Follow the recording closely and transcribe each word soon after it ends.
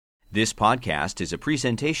This podcast is a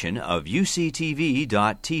presentation of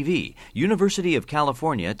UCTV.tv, University of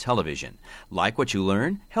California Television. Like what you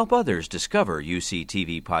learn? Help others discover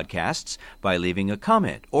UCTV podcasts by leaving a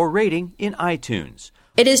comment or rating in iTunes.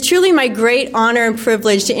 It is truly my great honor and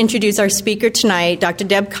privilege to introduce our speaker tonight, Dr.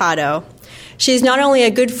 Deb Kado. She's not only a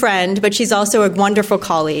good friend, but she's also a wonderful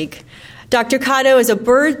colleague. Dr. Kado is a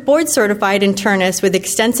board-certified internist with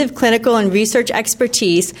extensive clinical and research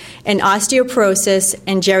expertise in osteoporosis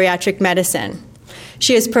and geriatric medicine.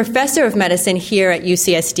 She is professor of medicine here at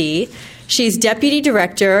UCSD. She's deputy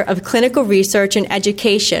director of clinical research and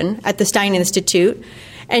education at the Stein Institute,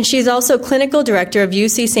 and she's also clinical director of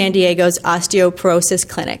UC San Diego's Osteoporosis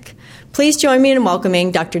Clinic. Please join me in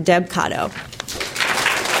welcoming Dr. Deb Kado.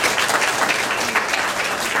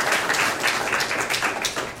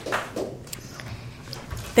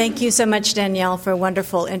 Thank you so much, Danielle, for a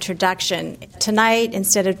wonderful introduction. Tonight,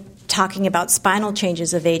 instead of talking about spinal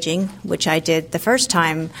changes of aging, which I did the first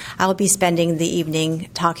time, I'll be spending the evening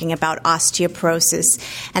talking about osteoporosis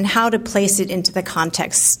and how to place it into the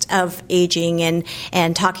context of aging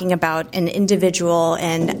and talking about an individual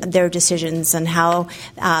and their decisions and how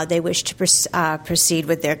they wish to proceed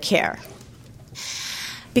with their care.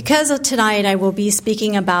 Because of tonight, I will be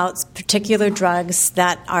speaking about particular drugs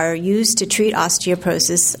that are used to treat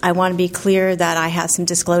osteoporosis. I want to be clear that I have some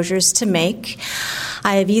disclosures to make.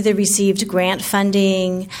 I have either received grant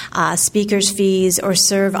funding, speakers' fees, or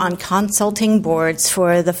serve on consulting boards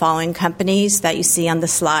for the following companies that you see on the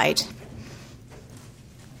slide.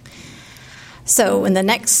 So in the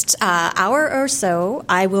next hour or so,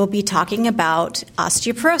 I will be talking about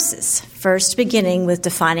osteoporosis, first beginning with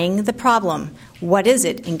defining the problem. What is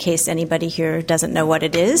it, in case anybody here doesn't know what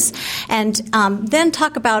it is? And then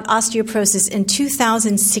talk about osteoporosis in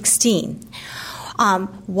 2016.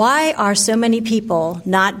 Why are so many people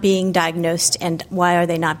not being diagnosed, and why are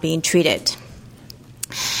they not being treated?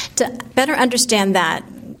 To better understand that,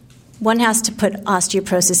 one has to put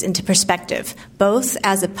osteoporosis into perspective, both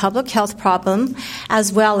as a public health problem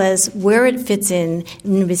as well as where it fits in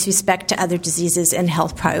with respect to other diseases and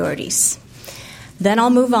health priorities. Then I'll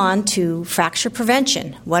move on to fracture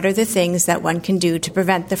prevention. What are the things that one can do to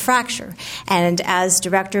prevent the fracture? And as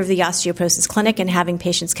director of the Osteoporosis Clinic and having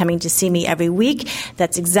patients coming to see me every week,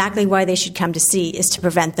 that's exactly why they should come to see, is to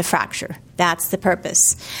prevent the fracture. That's the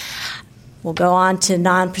purpose. We'll go on to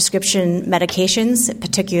non-prescription medications,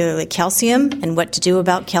 particularly calcium, and what to do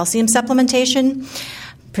about calcium supplementation.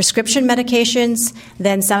 Prescription medications,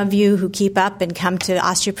 then some of you who keep up and come to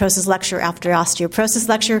osteoporosis lecture after osteoporosis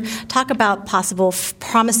lecture talk about possible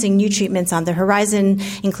promising new treatments on the horizon,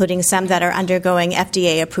 including some that are undergoing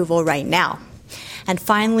FDA approval right now. And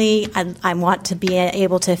finally, I want to be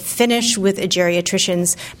able to finish with a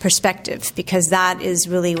geriatrician's perspective, because that is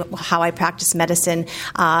really how I practice medicine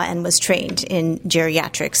and was trained in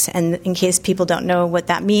geriatrics. And in case people don't know what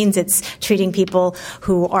that means, it's treating people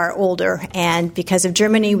who are older. And because of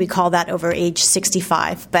Germany, we call that over age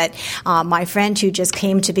 65. But my friend who just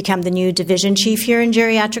came to become the new division chief here in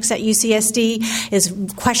geriatrics at UCSD is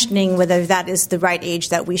questioning whether that is the right age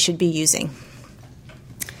that we should be using.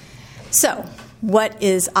 So, what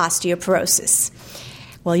is osteoporosis?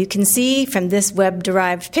 Well, you can see from this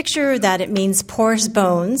web-derived picture that it means porous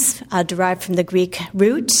bones, derived from the Greek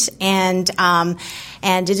root, and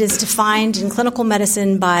it is defined in clinical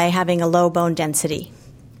medicine by having a low bone density.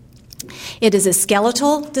 It is a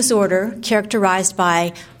skeletal disorder characterized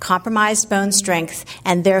by compromised bone strength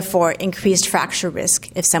and therefore increased fracture risk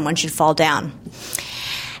if someone should fall down.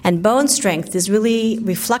 And bone strength is really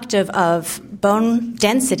reflective of bone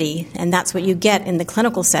density, and that's what you get in the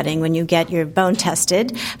clinical setting when you get your bone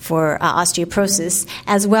tested for osteoporosis,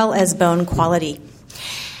 as well as bone quality.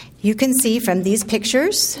 You can see from these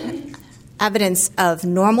pictures evidence of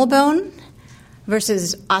normal bone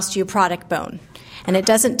versus osteoporotic bone. And it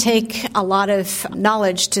doesn't take a lot of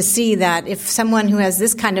knowledge to see that if someone who has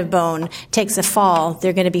this kind of bone takes a fall,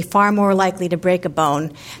 they're going to be far more likely to break a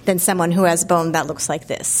bone than someone who has bone that looks like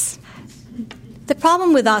this. The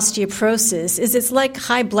problem with osteoporosis is it's like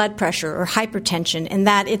high blood pressure or hypertension in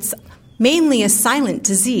that it's mainly a silent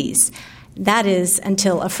disease. That is,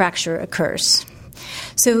 until a fracture occurs.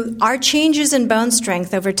 So our changes in bone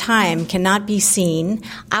strength over time cannot be seen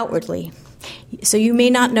outwardly. So you may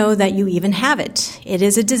not know that you even have it. It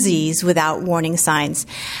is a disease without warning signs.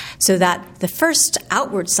 So that the first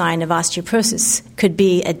outward sign of osteoporosis could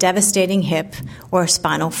be a devastating hip or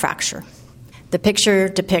spinal fracture. The picture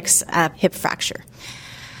depicts a hip fracture.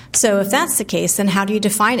 So if that's the case, then how do you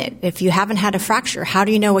define it? If you haven't had a fracture, how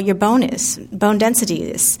do you know what your bone density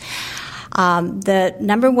is? The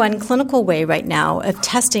number one clinical way right now of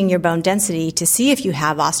testing your bone density to see if you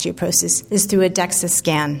have osteoporosis is through a DEXA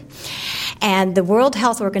scan. And the World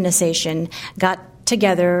Health Organization got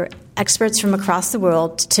together experts from across the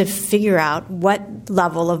world to figure out what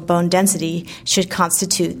level of bone density should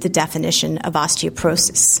constitute the definition of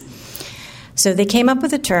osteoporosis. So they came up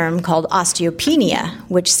with a term called osteopenia,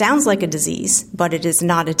 which sounds like a disease, but it is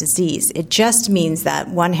not a disease. It just means that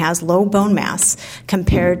one has low bone mass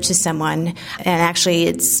compared to someone, and actually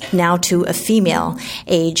it's now to a female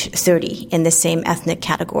age 30 in the same ethnic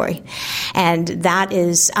category. And that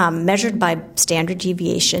is measured by standard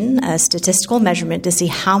deviation, a statistical measurement to see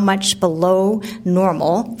how much below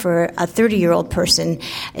normal for a 30-year-old person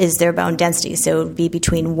is their bone density. So it would be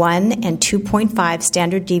between 1 and 2.5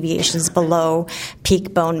 standard deviations below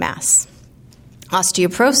peak bone mass.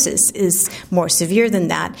 Osteoporosis is more severe than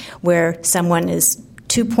that, where someone is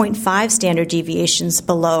 2.5 standard deviations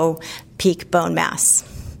below peak bone mass.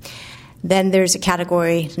 Then there's a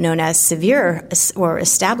category known as severe or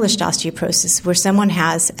established osteoporosis, where someone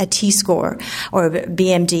has a T-score or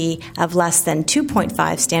BMD of less than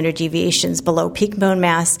 2.5 standard deviations below peak bone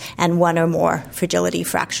mass and one or more fragility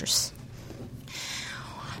fractures.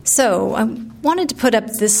 So I wanted to put up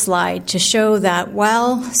this slide to show that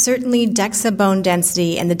while certainly DEXA bone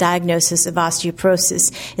density and the diagnosis of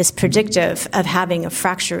osteoporosis is predictive of having a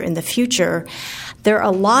fracture in the future, there are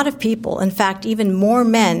a lot of people, in fact, even more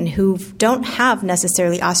men who don't have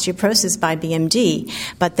necessarily osteoporosis by BMD,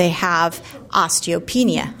 but they have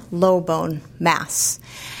osteopenia, low bone mass.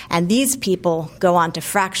 And these people go on to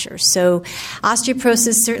fracture. So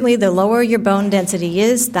osteoporosis, certainly the lower your bone density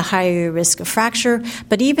is, the higher your risk of fracture.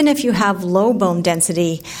 But even if you have low bone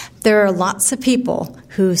density, there are lots of people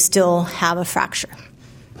who still have a fracture.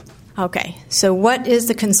 Okay, so what is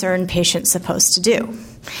the concerned patient supposed to do?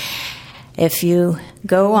 If you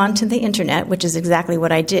go onto the internet, which is exactly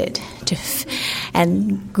what I did,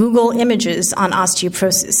 and Google images on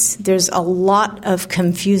osteoporosis, there's a lot of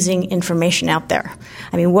confusing information out there.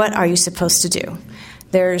 I mean, what are you supposed to do?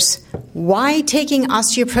 There's why taking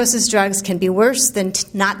osteoporosis drugs can be worse than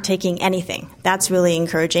not taking anything. That's really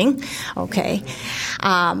encouraging. Okay.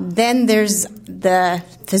 Then there's the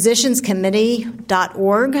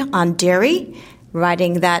physicianscommittee.org on dairy,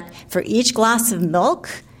 writing that for each glass of milk,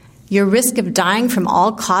 your risk of dying from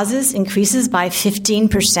all causes increases by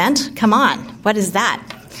 15%. Come on, what is that?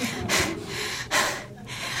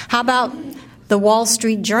 How about the Wall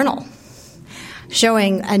Street Journal?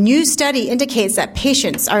 Showing a new study indicates that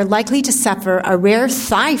patients are likely to suffer a rare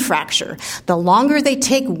thigh fracture the longer they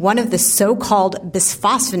take one of the so-called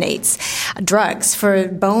bisphosphonates drugs for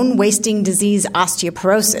bone-wasting disease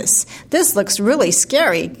osteoporosis. This looks really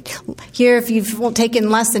scary. Here, if you've taken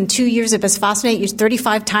less than 2 years of bisphosphonate, you're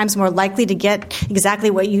 35 times more likely to get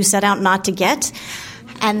exactly what you set out not to get.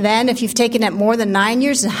 And then if you've taken it more than 9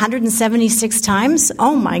 years, 176 times,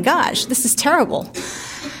 oh my gosh, this is terrible.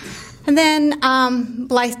 And then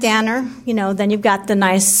Blythe Danner, then you've got the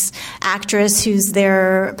nice actress who's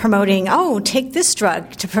there promoting, take this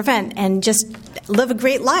drug to prevent and just live a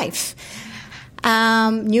great life.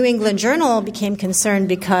 New England Journal became concerned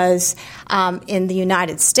because in the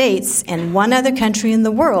United States and one other country in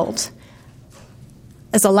the world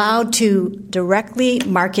is allowed to directly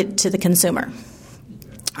market to the consumer.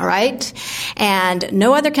 All right? And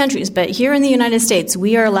no other countries, but here in the United States,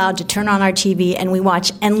 we are allowed to turn on our TV and we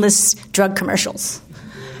watch endless drug commercials.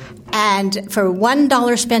 And for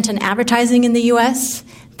 $1 spent on advertising in the U.S.,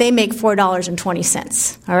 they make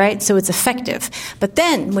 $4.20. All right? So it's effective. But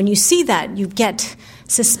then when you see that, you get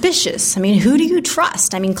suspicious. I mean, who do you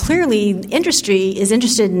trust? I mean, clearly industry is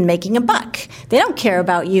interested in making a buck. They don't care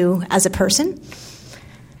about you as a person.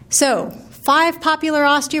 So 5 popular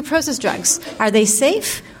osteoporosis drugs. Are they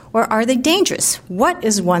safe or are they dangerous? What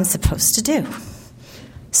is one supposed to do?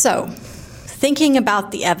 So, thinking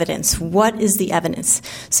about the evidence, what is the evidence?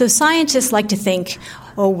 So scientists like to think,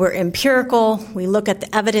 we're empirical, we look at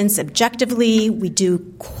the evidence objectively, we do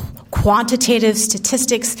quantitative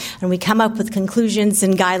statistics, and we come up with conclusions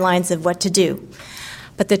and guidelines of what to do.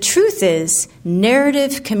 But the truth is,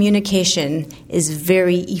 narrative communication is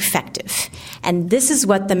very effective. And this is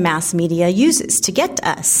what the mass media uses to get to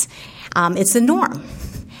us. It's the norm.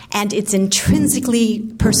 And it's intrinsically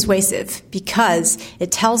persuasive because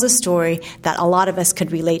it tells a story that a lot of us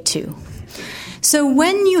could relate to. So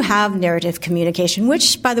when you have narrative communication,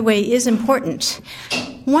 which, by the way, is important,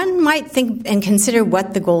 one might think and consider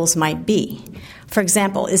what the goals might be. For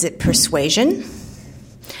example, is it persuasion?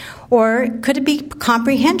 Or could it be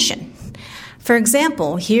comprehension? For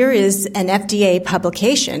example, here is an FDA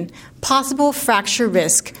publication, Possible Fracture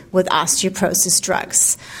Risk with Osteoporosis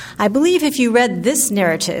Drugs. I believe if you read this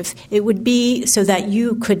narrative, it would be so that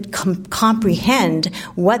you could comprehend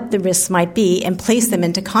what the risks might be and place them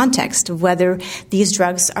into context of whether these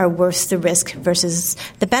drugs are worth the risk versus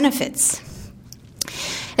the benefits.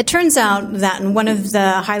 It turns out that in one of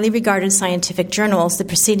the highly regarded scientific journals, the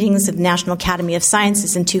Proceedings of the National Academy of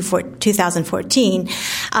Sciences in 2014,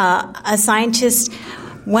 a scientist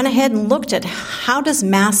went ahead and looked at how does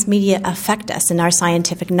mass media affect us in our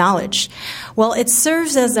scientific knowledge. Well, it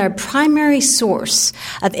serves as our primary source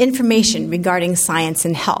of information regarding science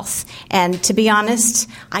and health. And to be honest,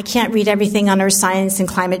 I can't read everything on our science and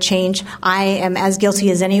climate change. I am as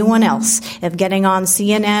guilty as anyone else of getting on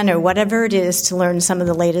CNN or whatever it is to learn some of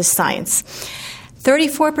the latest science.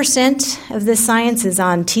 34% of this science is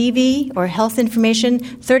on TV or health information,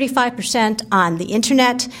 35% on the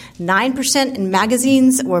internet, 9% in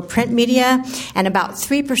magazines or print media, and about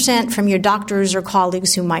 3% from your doctors or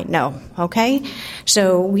colleagues who might know, okay?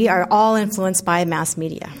 So we are all influenced by mass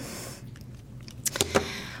media.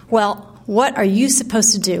 Well, what are you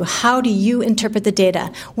supposed to do? How do you interpret the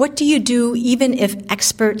data? What do you do even if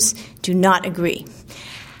experts do not agree?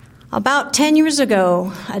 About 10 years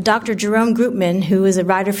ago, Dr. Jerome Groopman, who is a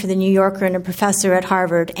writer for The New Yorker and a professor at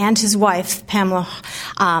Harvard, and his wife, Patricia,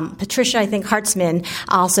 Hartzman,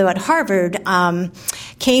 also at Harvard,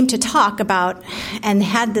 came to talk about and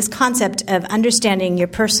had this concept of understanding your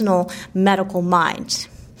personal medical mind.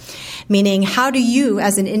 Meaning, how do you,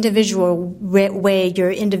 as an individual, weigh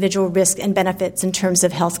your individual risks and benefits in terms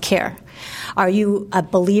of health care? Are you a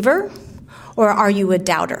believer or are you a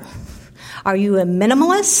doubter? Are you a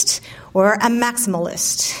minimalist or a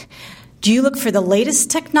maximalist? Do you look for the latest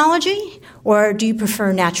technology or do you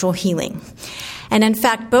prefer natural healing? And in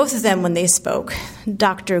fact, both of them, when they spoke,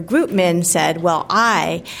 Dr. Groopman said, well,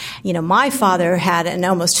 my father had an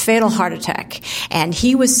almost fatal heart attack, and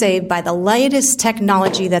he was saved by the latest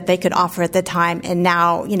technology that they could offer at the time, and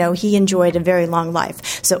now, he enjoyed a very long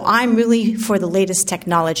life. So I'm really for the latest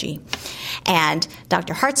technology. And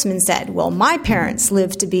Dr. Hartzman said, well, my parents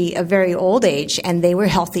lived to be a very old age, and they were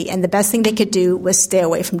healthy, and the best thing they could do was stay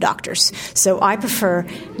away from doctors. So I prefer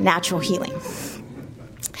natural healing.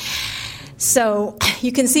 So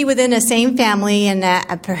you can see within a same family and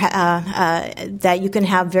that you can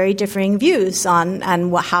have very differing views on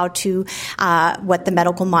what the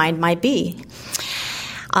medical mind might be.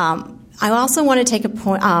 I also want to take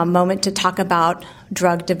a moment to talk about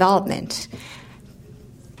drug development.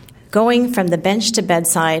 Going from the bench to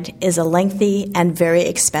bedside is a lengthy and very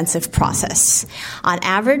expensive process. On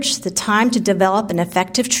average, the time to develop an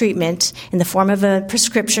effective treatment in the form of a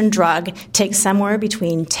prescription drug takes somewhere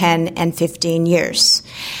between 10 and 15 years.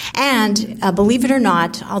 And believe it or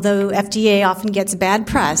not, although FDA often gets bad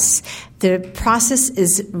press, the process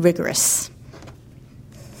is rigorous.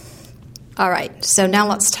 All right, so now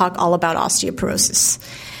let's talk all about osteoporosis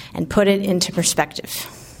and put it into perspective.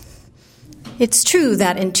 It's true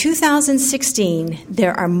that in 2016,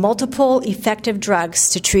 there are multiple effective drugs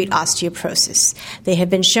to treat osteoporosis. They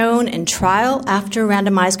have been shown in trial after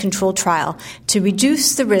randomized controlled trial to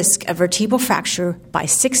reduce the risk of vertebral fracture by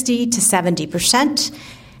 60 to 70%,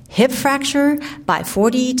 hip fracture by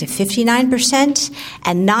 40 to 59%,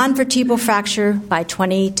 and non-vertebral fracture by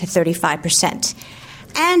 20 to 35%.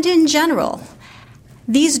 And in general,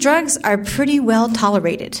 these drugs are pretty well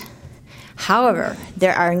tolerated. However,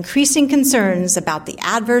 there are increasing concerns about the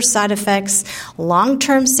adverse side effects,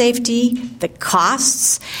 long-term safety, the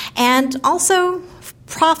costs, and also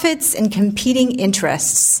profits and competing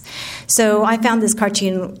interests. So I found this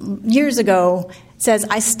cartoon years ago. It says,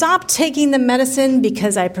 I stopped taking the medicine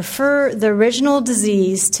because I prefer the original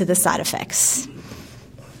disease to the side effects.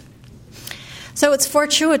 So it's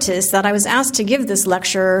fortuitous that I was asked to give this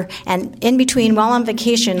lecture, and in between, while on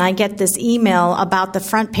vacation, I get this email about the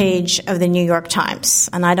front page of the New York Times.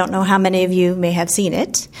 And I don't know how many of you may have seen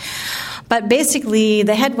it. But basically,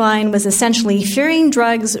 the headline was essentially, Fearing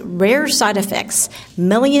Drugs, Rare Side Effects.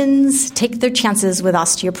 Millions Take Their Chances with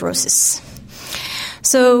Osteoporosis.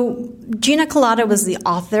 So Gina Collada was the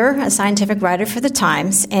author, a scientific writer for the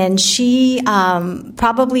Times, and she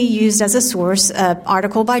probably used as a source an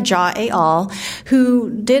article by Jha et al., who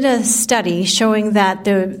did a study showing that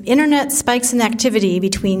the internet spikes in activity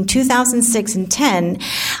between 2006 and 10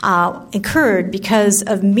 occurred because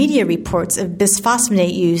of media reports of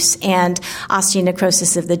bisphosphonate use and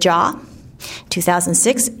osteonecrosis of the jaw.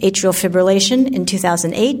 2006, atrial fibrillation in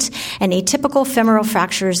 2008, and atypical femoral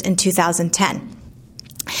fractures in 2010.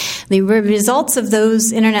 The results of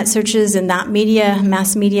those internet searches and that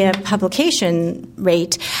mass media publication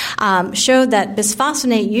rate showed that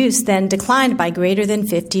bisphosphonate use then declined by greater than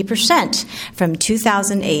 50% from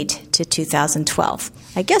 2008 to 2012.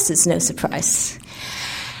 I guess it's no surprise.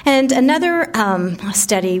 And another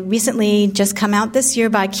study recently just come out this year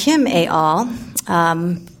by Kim et al.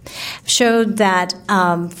 Showed that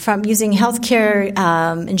from using healthcare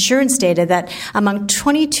insurance data that among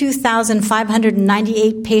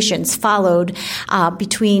 22,598 patients followed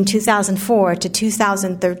between 2004 to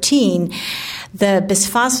 2013, the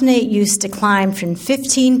bisphosphonate use declined from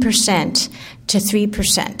 15% to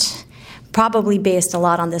 3%. Probably based a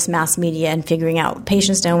lot on this mass media and figuring out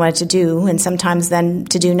patients don't know what to do, and sometimes then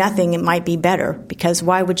to do nothing, it might be better, because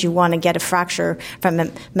why would you want to get a fracture from a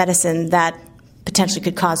medicine that potentially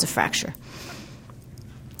could cause a fracture?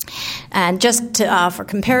 And just for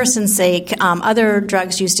comparison's sake, other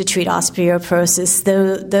drugs used to treat osteoporosis,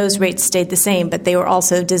 those rates stayed the same, but they were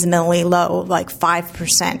also dismally low, like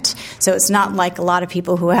 5%. So it's not like a lot of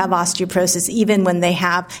people who have osteoporosis, even when they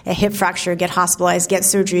have a hip fracture, get hospitalized, get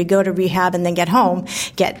surgery, go to rehab, and then get home,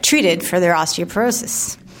 get treated for their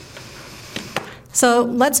osteoporosis. So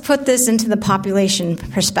let's put this into the population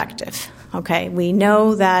perspective. Okay, we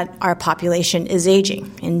know that our population is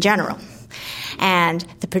aging in general. And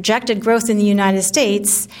the projected growth in the United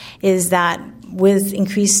States is that with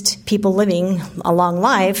increased people living a long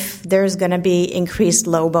life, there's going to be increased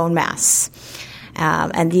low bone mass.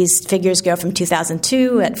 And these figures go from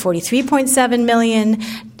 2002 at 43.7 million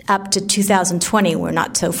up to 2020, we're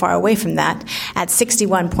not so far away from that, at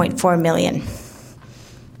 61.4 million.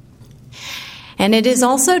 And it is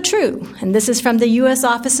also true, and this is from the U.S.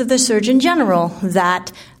 Office of the Surgeon General,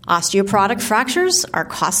 that osteoporotic fractures are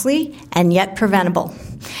costly and yet preventable.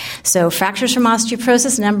 So fractures from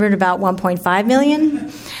osteoporosis numbered about 1.5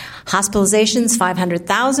 million, hospitalizations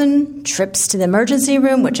 500,000, trips to the emergency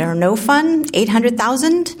room, which are no fun,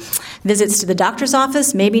 800,000, visits to the doctor's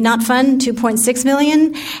office, maybe not fun, 2.6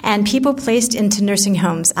 million, and people placed into nursing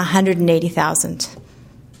homes, 180,000.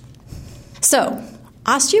 So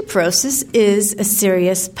osteoporosis is a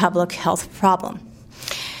serious public health problem.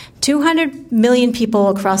 200 million people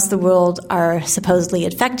across the world are supposedly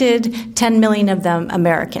affected, 10 million of them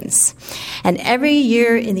Americans. And every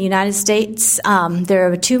year in the United States,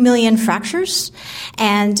 there are 2 million fractures.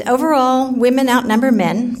 And overall, women outnumber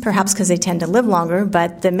men, perhaps because they tend to live longer,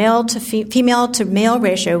 but the female to male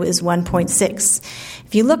ratio is 1.6.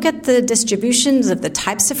 If you look at the distributions of the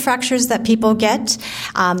types of fractures that people get,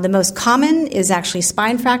 the most common is actually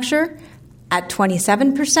spine fracture at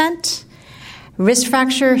 27%. Wrist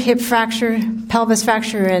fracture, hip fracture, pelvis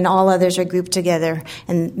fracture, and all others are grouped together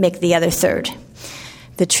and make the other third.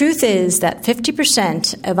 The truth is that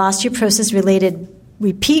 50% of osteoporosis-related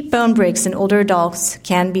repeat bone breaks in older adults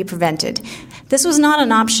can be prevented. This was not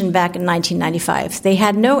an option back in 1995. They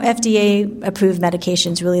had no FDA-approved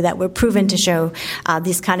medications, really, that were proven to show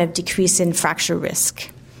this kind of decrease in fracture risk.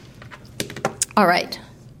 All right,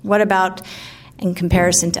 what about in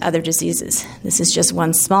comparison to other diseases? This is just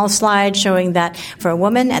one small slide showing that for a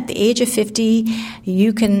woman at the age of 50,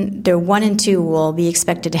 their 1 in 2 will be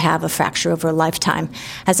expected to have a fracture over a lifetime,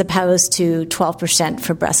 as opposed to 12%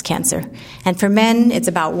 for breast cancer. And for men, it's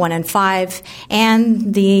about 1 in 5,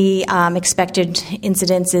 and the expected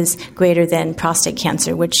incidence is greater than prostate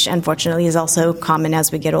cancer, which unfortunately is also common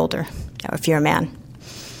as we get older, or if you're a man.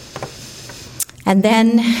 And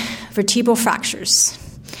then vertebral fractures.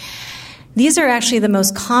 These are actually the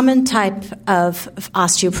most common type of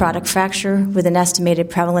osteoporotic fracture, with an estimated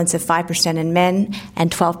prevalence of 5% in men and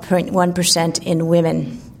 12.1% in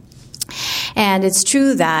women. And it's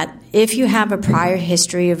true that if you have a prior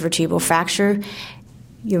history of vertebral fracture,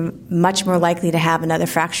 you're much more likely to have another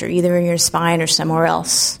fracture, either in your spine or somewhere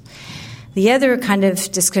else. The other kind of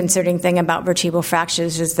disconcerting thing about vertebral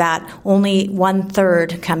fractures is that only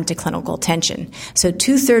 1/3 come to clinical attention. So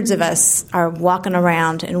 2/3 of us are walking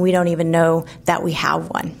around and we don't even know that we have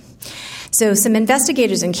one. So some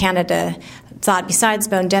investigators in Canada thought, besides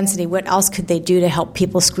bone density, what else could they do to help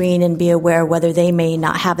people screen and be aware whether they may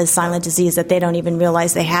not have a silent disease that they don't even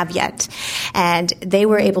realize they have yet. And they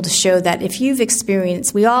were able to show that if you've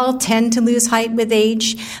experienced, we all tend to lose height with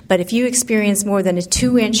age, but if you experience more than a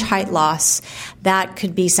 2-inch height loss, that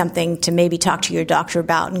could be something to maybe talk to your doctor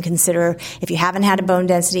about and consider. If you haven't had a bone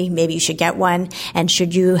density, maybe you should get one, and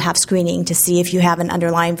should you have screening to see if you have an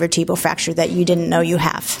underlying vertebral fracture that you didn't know you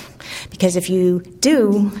have. Because if you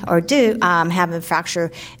do have a fracture,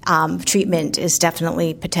 treatment is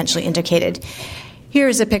definitely potentially indicated.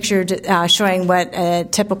 Here's a picture showing what a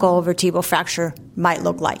typical vertebral fracture might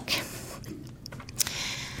look like.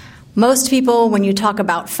 Most people, when you talk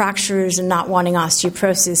about fractures and not wanting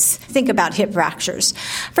osteoporosis, think about hip fractures,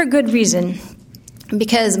 for good reason.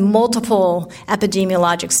 Because multiple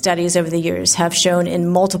epidemiologic studies over the years have shown in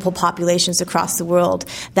multiple populations across the world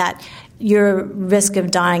that your risk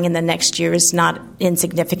of dying in the next year is not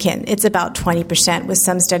insignificant. It's about 20%, with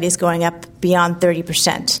some studies going up beyond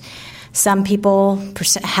 30%. Some people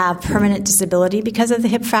have permanent disability because of the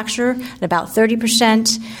hip fracture, at about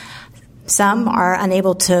 30%. Some are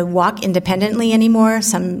unable to walk independently anymore,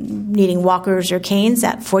 some needing walkers or canes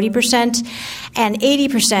at 40%, and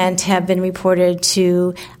 80% have been reported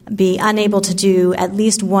to be unable to do at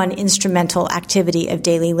least one instrumental activity of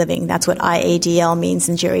daily living. That's what IADL means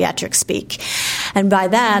in geriatric speak. And by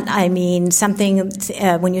that, I mean something,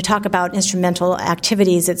 when you talk about instrumental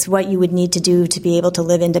activities, it's what you would need to do to be able to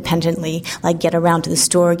live independently, like get around to the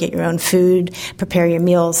store, get your own food, prepare your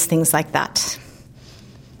meals, things like that.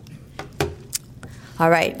 All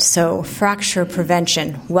right, so fracture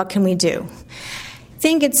prevention, what can we do? I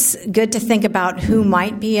think it's good to think about who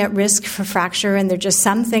might be at risk for fracture, and there are just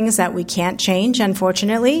some things that we can't change,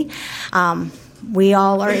 unfortunately. We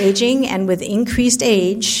all are aging, and with increased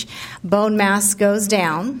age, bone mass goes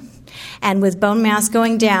down, and with bone mass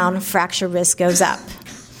going down, fracture risk goes up.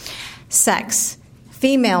 Sex.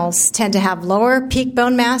 Females tend to have lower peak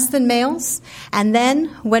bone mass than males, and then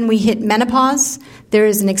when we hit menopause, there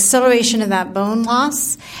is an acceleration of that bone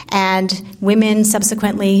loss, and women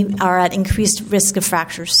subsequently are at increased risk of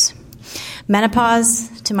fractures.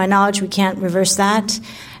 Menopause, to my knowledge, we can't reverse that.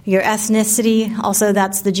 Your ethnicity, also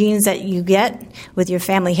that's the genes that you get with your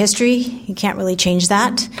family history. You can't really change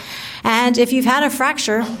that. And if you've had a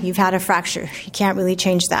fracture, you've had a fracture. You can't really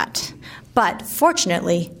change that. But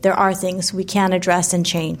fortunately, there are things we can address and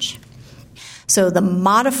change. So the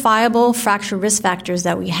modifiable fracture risk factors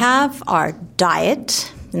that we have are diet,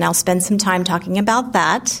 and I'll spend some time talking about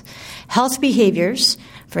that, health behaviors,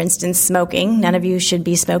 for instance, smoking. None of you should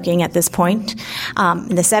be smoking at this point.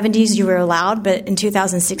 In the 70s, you were allowed, but in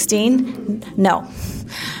 2016, no.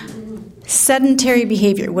 Sedentary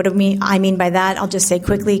behavior. What do I mean by that? I'll just say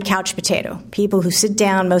quickly, couch potato. People who sit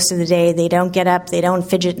down most of the day, they don't get up, they don't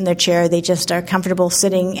fidget in their chair, they just are comfortable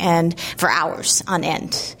sitting and for hours on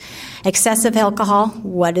end. Excessive alcohol.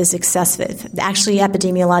 What is excessive? Actually,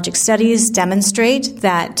 epidemiologic studies demonstrate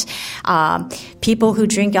that people who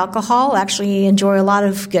drink alcohol actually enjoy a lot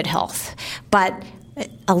of good health. But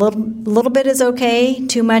a little bit is okay.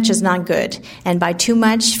 Too much is not good. And by too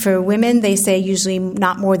much, for women, they say usually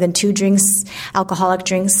not more than 2 drinks, alcoholic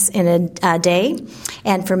drinks in a day.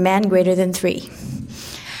 And for men, greater than 3.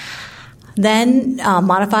 Then,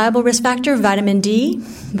 modifiable risk factor, vitamin D.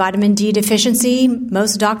 Vitamin D deficiency.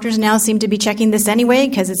 Most doctors now seem to be checking this anyway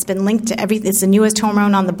because it's been linked to it's the newest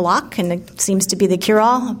hormone on the block and it seems to be the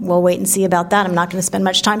cure-all. We'll wait and see about that. I'm not going to spend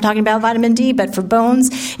much time talking about vitamin D, but for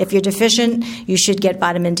bones, if you're deficient, you should get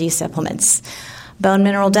vitamin D supplements. Bone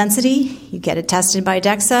mineral density, you get it tested by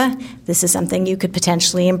DEXA. This is something you could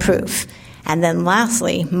potentially improve. And then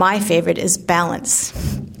lastly, my favorite is balance.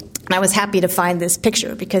 And I was happy to find this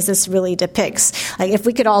picture because this really depicts, like, if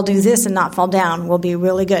we could all do this and not fall down, we'll be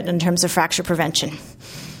really good in terms of fracture prevention.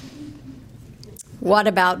 What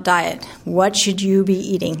about diet? What should you be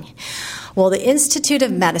eating? Well, the Institute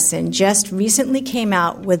of Medicine just recently came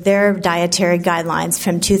out with their dietary guidelines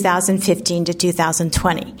from 2015 to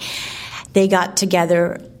 2020. They got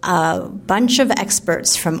together a bunch of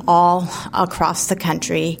experts from all across the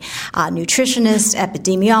country, nutritionists,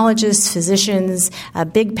 epidemiologists, physicians, a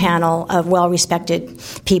big panel of well-respected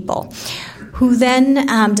people, who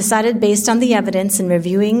then decided, based on the evidence and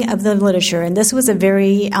reviewing of the literature, and this was a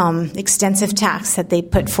very extensive task that they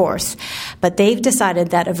put forth, but they've decided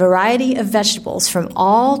that a variety of vegetables from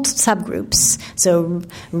all subgroups, so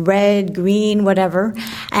red, green, whatever,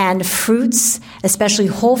 and fruits, especially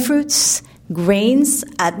whole fruits, grains,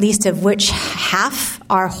 at least of which half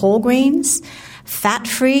are whole grains,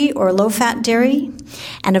 fat-free or low-fat dairy,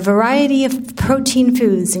 and a variety of protein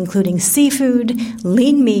foods, including seafood,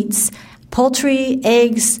 lean meats, poultry,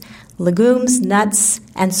 eggs, legumes, nuts,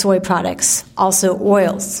 and soy products, also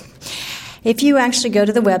oils. If you actually go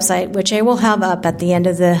to the website, which I will have up at the end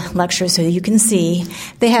of the lecture so you can see,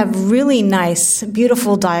 they have really nice,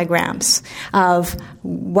 beautiful diagrams of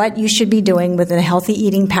what you should be doing with a healthy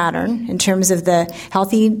eating pattern in terms of the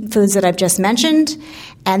healthy foods that I've just mentioned,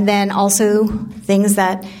 and then also things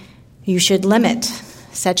that you should limit,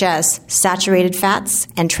 such as saturated fats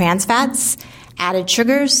and trans fats, added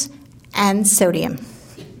sugars, and sodium.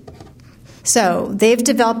 So they've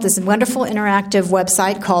developed this wonderful interactive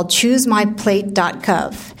website called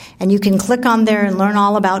choosemyplate.gov, and you can click on there and learn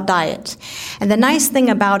all about diet. And the nice thing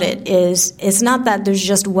about it is it's not that there's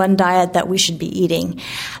just one diet that we should be eating.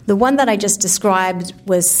 The one that I just described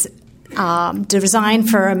was designed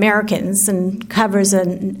for Americans and covers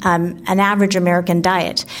an average American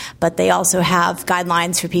diet. But they also have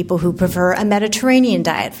guidelines for people who prefer a Mediterranean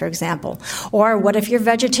diet, for example. Or what if you're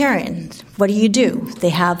vegetarian? What do? They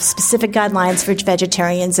have specific guidelines for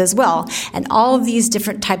vegetarians as well. And all of these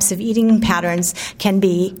different types of eating patterns can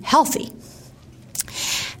be healthy.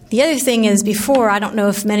 The other thing is, before, I don't know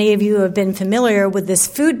if many of you have been familiar with this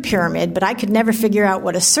food pyramid, but I could never figure out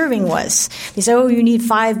what a serving was. They say, you need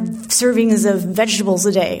 5 servings of vegetables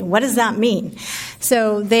a day. What does that mean?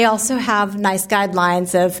 So they also have nice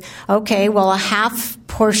guidelines of, a half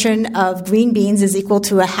portion of green beans is equal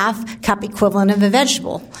to a half cup equivalent of a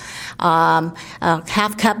vegetable. A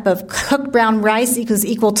half cup of cooked brown rice equals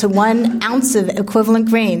equal to 1 ounce of equivalent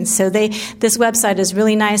grains. So this website is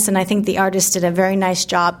really nice, and I think the artist did a very nice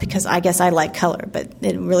job because I guess I like color, but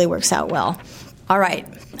it really works out well. All right,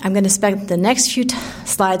 I'm going to spend the next few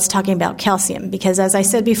slides talking about calcium because, as I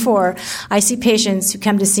said before, I see patients who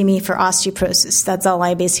come to see me for osteoporosis. That's all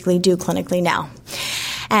I basically do clinically now.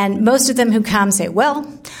 And most of them who come say,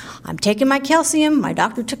 I'm taking my calcium, my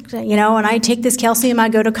doctor took, and I take this calcium, I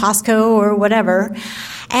go to Costco or whatever.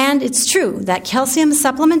 And it's true that calcium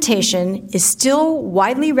supplementation is still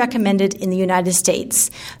widely recommended in the United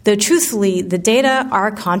States, though truthfully, the data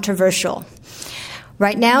are controversial.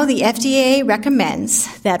 Right now, the FDA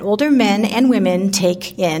recommends that older men and women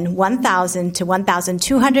take in 1,000 to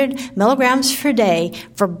 1,200 milligrams per day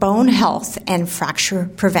for bone health and fracture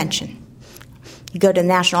prevention. You go to the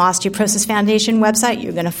National Osteoporosis Foundation website,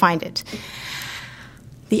 you're going to find it.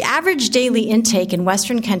 The average daily intake in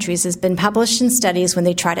Western countries has been published in studies when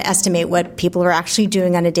they try to estimate what people are actually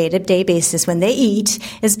doing on a day-to-day basis when they eat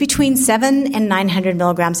is between 700 and 900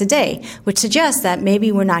 milligrams a day, which suggests that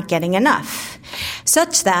maybe we're not getting enough,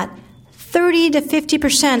 such that 30 to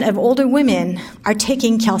 50% of older women are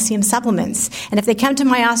taking calcium supplements. And if they come to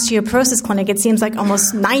my osteoporosis clinic, it seems like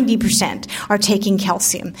almost 90% are taking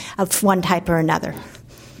calcium of one type or another.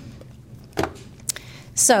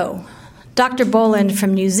 So, Dr. Boland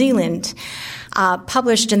from New Zealand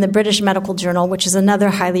published in the British Medical Journal, which is another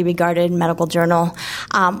highly regarded medical journal.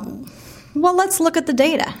 Let's look at the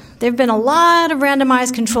data. There have been a lot of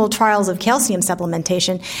randomized controlled trials of calcium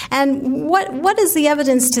supplementation, and what is the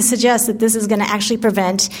evidence to suggest that this is going to actually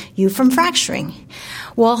prevent you from fracturing?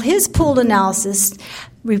 Well, his pooled analysis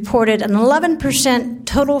reported an 11%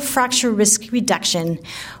 total fracture risk reduction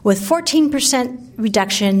with 14%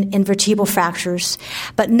 reduction in vertebral fractures,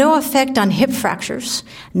 but no effect on hip fractures,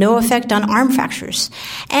 no effect on arm fractures.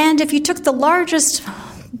 And if you took the largest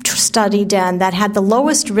study done that had the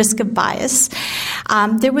lowest risk of bias,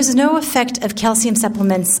 there was no effect of calcium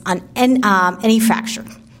supplements on any fracture.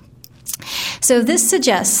 So this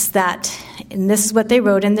suggests that, and this is what they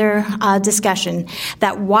wrote in their discussion,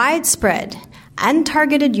 that widespread,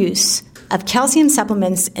 untargeted use of calcium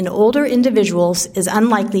supplements in older individuals is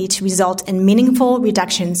unlikely to result in meaningful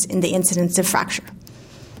reductions in the incidence of fracture.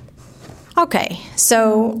 Okay,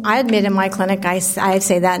 so I admit in my clinic, I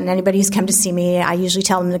say that, and anybody who's come to see me, I usually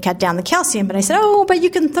tell them to cut down the calcium, but I said, but you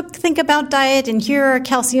can think about diet, and here are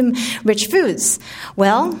calcium-rich foods.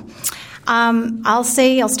 Well, I'll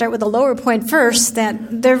start with the lower point first,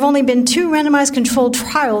 that there have only been 2 randomized controlled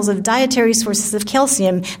trials of dietary sources of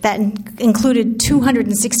calcium that included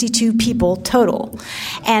 262 people total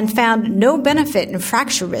and found no benefit in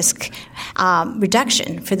fracture risk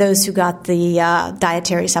reduction for those who got the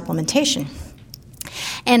dietary supplementation.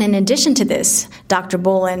 And in addition to this, Dr.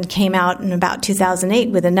 Boland came out in about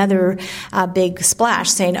 2008 with another big splash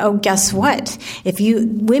saying, guess what?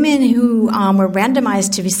 Women who were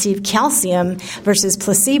randomized to receive calcium versus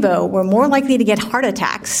placebo were more likely to get heart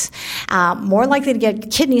attacks, more likely to get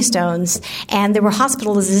kidney stones, and there were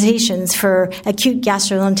hospitalizations for acute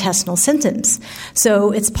gastrointestinal symptoms.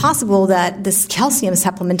 So it's possible that this calcium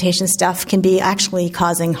supplementation stuff can be actually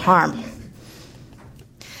causing harm.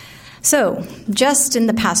 So, just in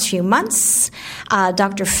the past few months,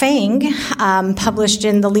 Dr. Fang published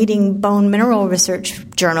in the leading bone mineral research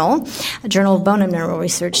journal, a Journal of Bone and Mineral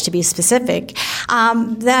Research to be specific,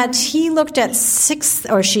 that he looked at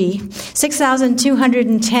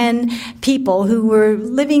 6,210 people who were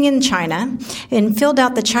living in China and filled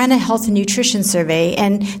out the China Health and Nutrition Survey.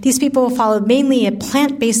 And these people followed mainly a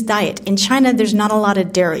plant-based diet. In China, there's not a lot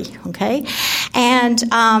of dairy, okay? And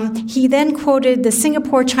he then quoted the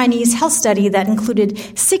Singapore Chinese health study that included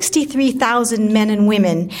 63,000 men and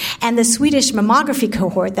women, and the Swedish mammography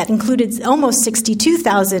cohort that included almost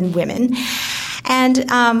 62,000 women, and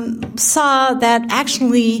saw that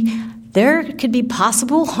actually there could be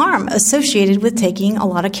possible harm associated with taking a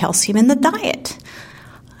lot of calcium in the diet.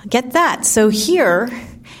 Get that. So here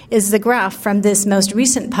is the graph from this most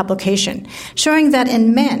recent publication, showing that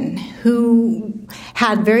in men who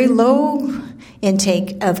had very low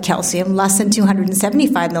intake of calcium, less than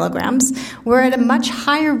 275 milligrams, were at a much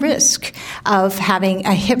higher risk of having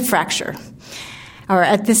a hip fracture.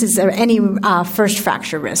 This is any first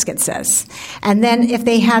fracture risk, it says. And then if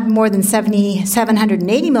they had more than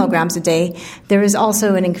 780 milligrams a day, there is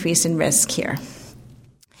also an increase in risk here.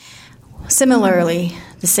 Similarly,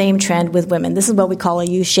 the same trend with women. This is what we call a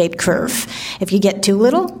U-shaped curve. If you get too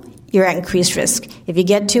little, you're at increased risk. If you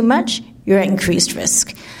get too much, you're at increased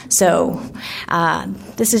risk. So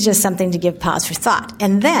this is just something to give pause for thought.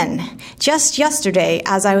 And then, just yesterday,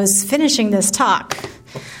 as I was finishing this talk,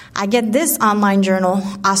 I get this online journal,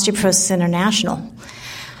 Osteoporosis International.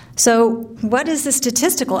 So what is the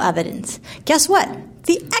statistical evidence? Guess what?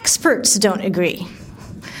 The experts don't agree.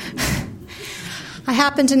 I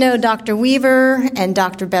happen to know Dr. Weaver and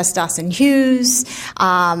Dr. Bess Dawson-Hughes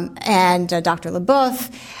and Dr.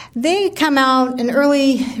 LeBoeuf. They come out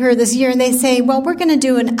earlier this year and they say, well, we're going to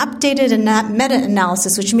do an updated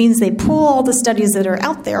meta-analysis, which means they pull all the studies that are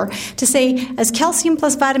out there to say, does calcium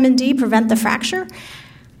plus vitamin D prevent the fracture?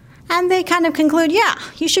 And they kind of conclude, yeah,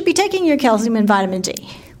 you should be taking your calcium and vitamin D.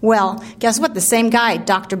 Well, guess what? The same guy,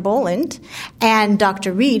 Dr. Boland and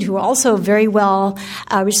Dr. Reed, who are also very well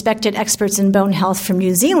respected experts in bone health from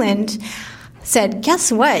New Zealand, said,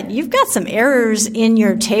 guess what? You've got some errors in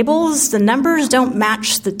your tables. The numbers don't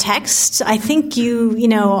match the text. I think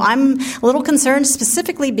I'm a little concerned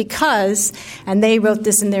specifically because, and they wrote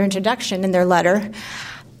this in their introduction, in their letter,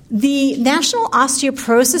 the National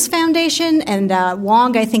Osteoporosis Foundation, and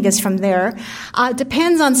Wong, I think, is from there,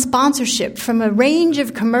 depends on sponsorship from a range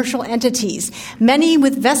of commercial entities, many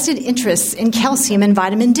with vested interests in calcium and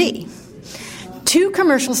vitamin D. Two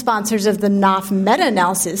commercial sponsors of the NOF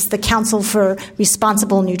meta-analysis, the Council for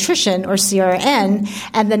Responsible Nutrition, or CRN,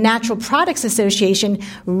 and the Natural Products Association,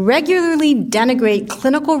 regularly denigrate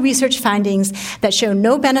clinical research findings that show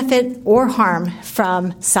no benefit or harm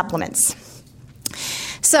from supplements.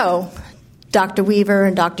 So, Dr. Weaver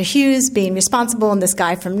and Dr. Hughes being responsible, and this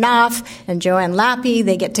guy from NOF and Joanne Lappy,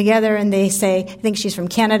 they get together and they say, I think she's from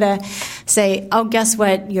Canada, say, oh, guess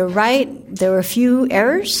what, you're right, there were a few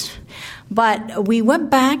errors, but we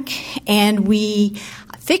went back and we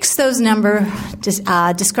fixed those number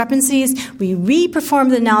discrepancies, we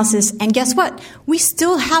re-performed the analysis, and guess what? We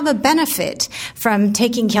still have a benefit from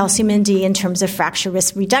taking calcium and D in terms of fracture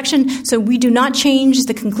risk reduction, so we do not change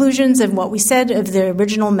the conclusions of what we said of the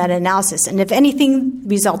original meta-analysis, and if anything,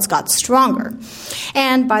 results got stronger.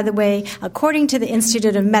 And by the way, according to the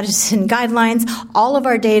Institute of Medicine guidelines, all of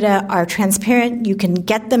our data are transparent. You can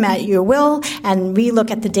get them at your will and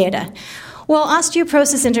re-look at the data. Well,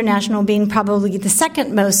 Osteoporosis International, being probably the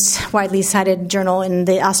second most widely cited journal in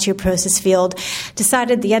the osteoporosis field,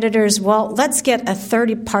 decided the editors, well, let's get a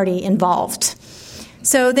third party involved.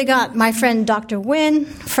 So they got my friend Dr. Wynn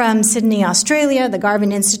from Sydney, Australia, the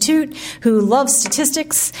Garvan Institute, who loves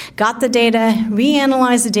statistics, got the data,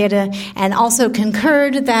 reanalyzed the data, and also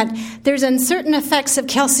concurred that there's uncertain effects of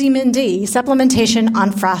calcium and D supplementation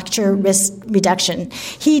on fracture risk reduction.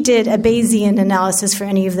 He did a Bayesian analysis for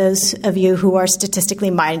any of those of you who are statistically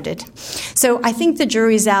minded. So I think the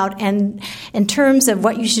jury's out, and in terms of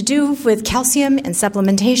what you should do with calcium and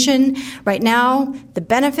supplementation, right now the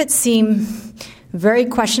benefits seem very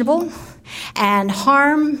questionable, and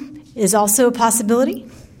harm is also a possibility.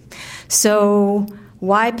 So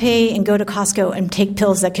why pay and go to Costco and take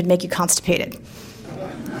pills that could make you constipated?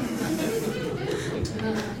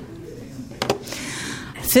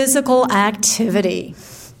 Physical activity.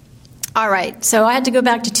 All right, so I had to go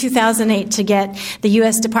back to 2008 to get the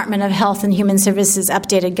U.S. Department of Health and Human Services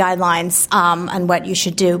updated guidelines on what you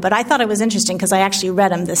should do. But I thought it was interesting because I actually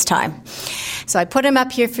read them this time. So I put them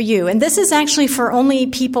up here for you. And this is actually for only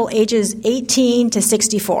people ages 18 to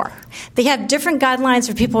 64. They have different guidelines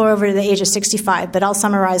for people over the age of 65, but I'll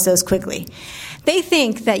summarize those quickly. They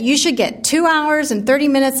think that you should get 2 hours and 30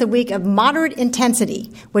 minutes a week of moderate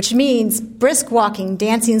intensity, which means brisk walking,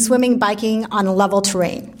 dancing, swimming, biking on level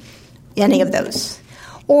terrain. Any of those.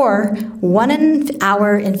 Or 1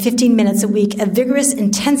 hour and 15 minutes a week of vigorous,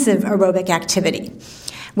 intensive aerobic activity,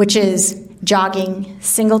 which is jogging,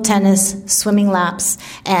 single tennis, swimming laps,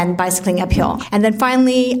 and bicycling uphill. And then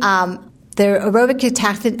finally, the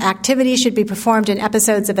aerobic activity should be performed in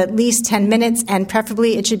episodes of at least 10 minutes, and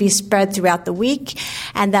preferably it should be spread throughout the week,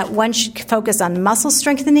 and that one should focus on muscle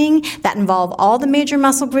strengthening that involve all the major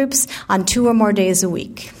muscle groups on 2 or more days a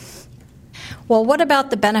week. Well, what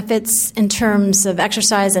about the benefits in terms of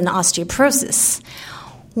exercise and osteoporosis?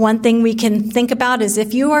 One thing we can think about is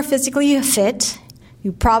if you are physically fit,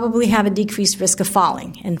 you probably have a decreased risk of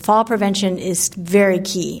falling, and fall prevention is very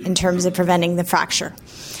key in terms of preventing the fracture.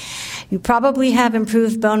 You probably have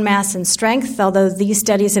improved bone mass and strength, although these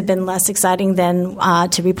studies have been less exciting than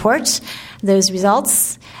to report those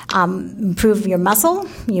results. Improve your muscle,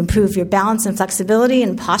 you improve your balance and flexibility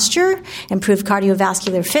and posture, improve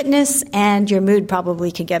cardiovascular fitness, and your mood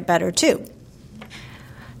probably could get better too.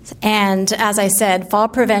 And as I said, fall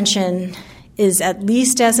prevention is at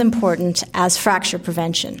least as important as fracture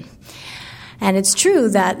prevention. And it's true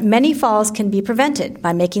that many falls can be prevented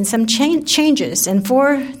by making some changes. And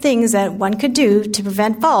 4 things that one could do to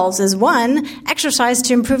prevent falls is 1, exercise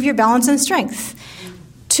to improve your balance and strength.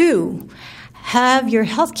 2, have your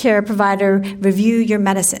healthcare provider review your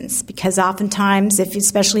medicines, because oftentimes,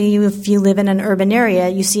 especially if you live in an urban area,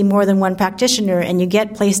 you see more than one practitioner and you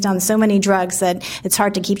get placed on so many drugs that it's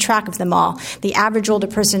hard to keep track of them all. The average older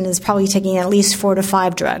person is probably taking at least 4 to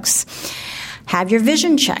 5 drugs. Have your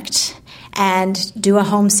vision checked. And do a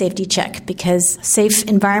home safety check, because safe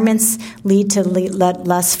environments lead to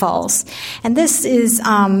less falls. And this is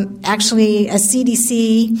actually a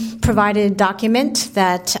CDC-provided document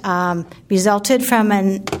that resulted from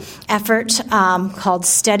an effort called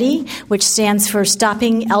STEADY, which stands for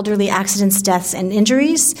Stopping Elderly Accidents, Deaths, and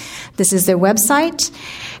Injuries. This is their website.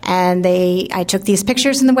 And I took these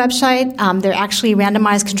pictures in the website. They're actually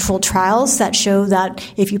randomized controlled trials that show that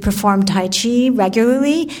if you perform Tai Chi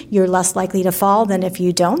regularly, you're less likely to fall than if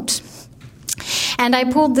you don't. And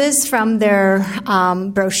I pulled this from their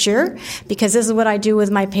brochure, because this is what I do with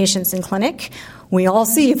my patients in clinic. We all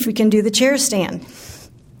see if we can do the chair stand.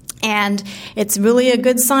 And it's really a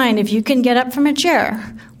good sign if you can get up from a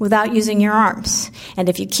chair without using your arms. And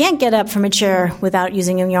if you can't get up from a chair without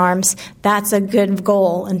using your arms, that's a good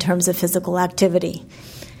goal in terms of physical activity.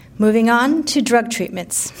 Moving on to drug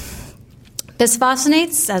treatments.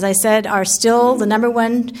 Bisphosphonates, as I said, are still the number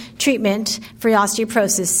 1 treatment for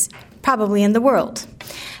osteoporosis, probably in the world.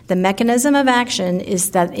 The mechanism of action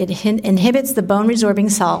is that it inhibits the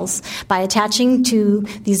bone-resorbing cells by attaching to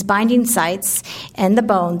these binding sites in the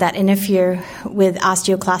bone that interfere with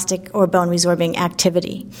osteoclastic or bone-resorbing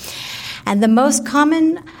activity. And the most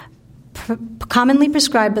commonly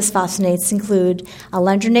prescribed bisphosphonates include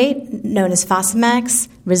alendronate, known as Fosamax,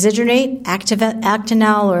 risedronate,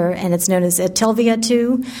 Actonel, and it's known as Atilvia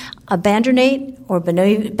 2, abandronate, or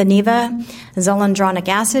Beniva, zoledronic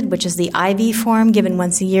acid, which is the IV form given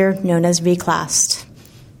once a year, known as Reclast.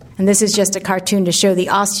 And this is just a cartoon to show the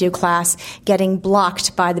osteoclast getting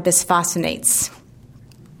blocked by the bisphosphonates.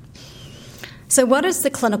 So what is the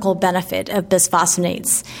clinical benefit of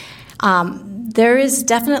bisphosphonates? There is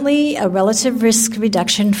definitely a relative risk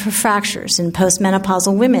reduction for fractures in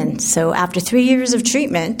postmenopausal women. So after 3 years of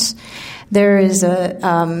treatment, there is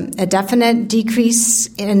a definite decrease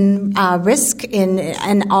in risk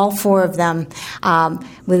in all 4 of them,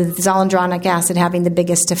 with zoledronic acid having the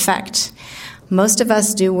biggest effect. Most of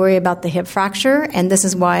us do worry about the hip fracture, and this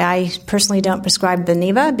is why I personally don't prescribe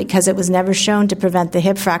Beniva, because it was never shown to prevent the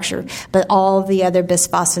hip fracture. But all the other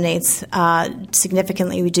bisphosphonates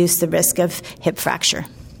significantly reduce the risk of hip fracture.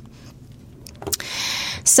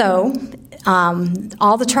 So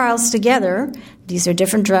all the trials together, these are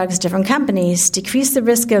different drugs, different companies, decrease the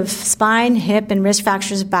risk of spine, hip, and wrist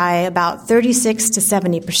fractures by about 36 to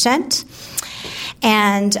 70%.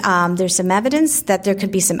 And there's some evidence that there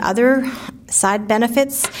could be some other side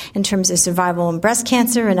benefits in terms of survival in breast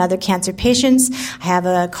cancer and other cancer patients. I have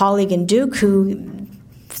a colleague in Duke who,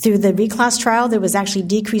 through the Reclast trial, there was actually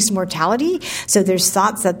decreased mortality. So there's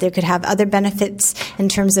thoughts that there could have other benefits in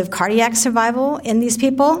terms of cardiac survival in these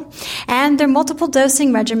people. And there are multiple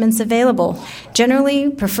dosing regimens available. Generally,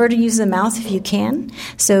 prefer to use the mouth if you can.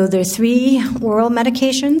 So there are 3 oral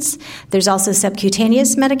medications. There's also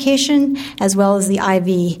subcutaneous medication, as well as the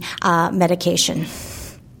IV medication.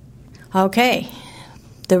 Okay,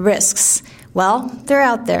 the risks. Well, they're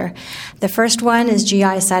out there. The first one is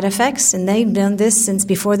GI side effects, and they've done this since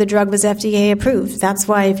before the drug was FDA approved. That's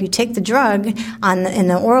why if you take the drug in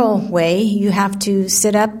the oral way, you have to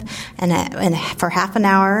sit up and for half an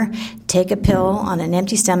hour, take a pill on an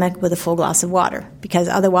empty stomach with a full glass of water, because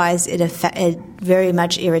otherwise it very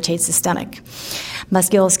much irritates the stomach.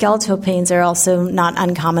 Musculoskeletal pains are also not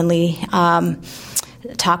uncommonly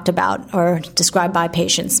talked about or described by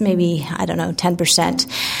patients, maybe, 10%.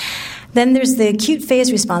 Then there's the acute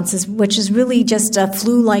phase responses, which is really just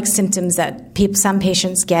flu-like symptoms that some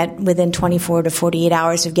patients get within 24 to 48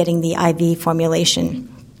 hours of getting the IV formulation.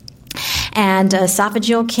 And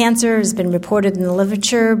esophageal cancer has been reported in the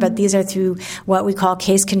literature, but these are through what we call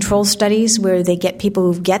case control studies, where they get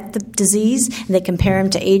people who get the disease, and they compare them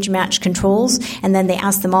to age-matched controls, and then they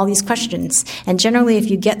ask them all these questions. And generally, if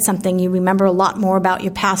you get something, you remember a lot more about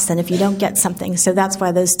your past than if you don't get something. So that's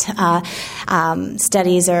why those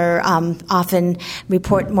studies are often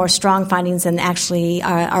report more strong findings than actually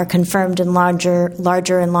are confirmed in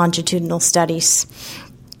larger and longitudinal studies.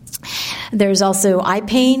 There's also eye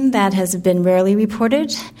pain that has been rarely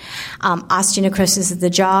reported. Osteonecrosis of the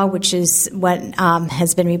jaw, which is what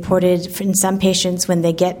has been reported in some patients when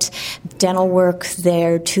they get dental work,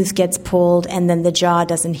 their tooth gets pulled and then the jaw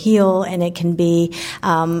doesn't heal, and it can be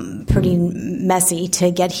pretty messy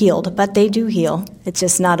to get healed, but they do heal. It's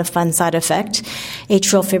just not a fun side effect.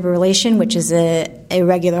 Atrial fibrillation, which is a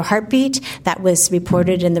irregular heartbeat, that was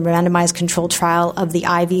reported in the randomized controlled trial of the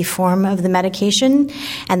IV form of the medication.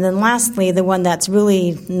 And then lastly, the one that's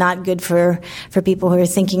really not good for people who are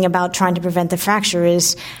thinking about trying to prevent the fracture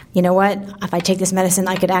is, you know what, if I take this medicine,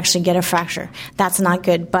 I could actually get a fracture. That's not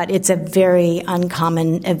good, but it's a very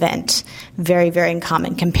uncommon event, very, very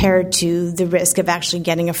uncommon compared to the risk of actually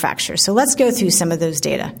getting a fracture. So let's go through some of those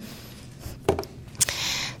data.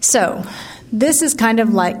 So this is kind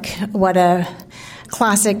of like what a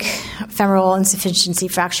classic femoral insufficiency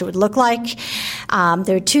fracture would look like.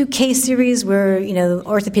 There are two case series where,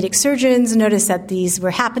 orthopedic surgeons noticed that these were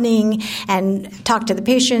happening and talked to the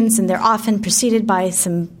patients, and they're often preceded by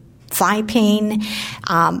some thigh pain.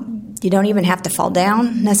 You don't even have to fall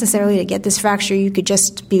down necessarily to get this fracture. You could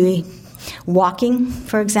just be walking,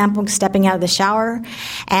 for example, stepping out of the shower,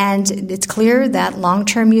 and it's clear that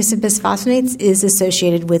long-term use of bisphosphonates is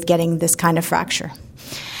associated with getting this kind of fracture.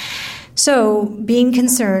 So, being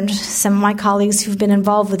concerned, some of my colleagues who've been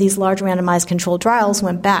involved with these large randomized controlled trials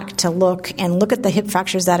went back to look at the hip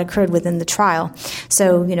fractures that occurred within the trial.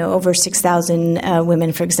 So, over 6,000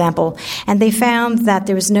 women, for example. And they found that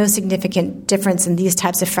there was no significant difference in these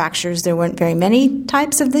types of fractures. There weren't very many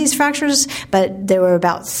types of these fractures, but there were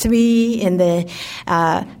about 3 in the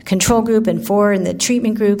control group and 4 in the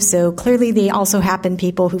treatment group. So, clearly they also happened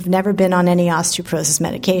people who've never been on any osteoporosis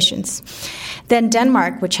medications. Then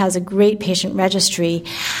Denmark, which has a great patient registry,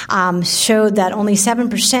 showed that only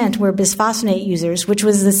 7% were bisphosphonate users, which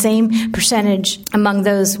was the same percentage among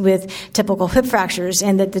those with typical hip fractures,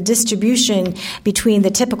 and that the distribution between the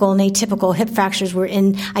typical and atypical hip fractures were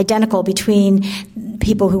identical between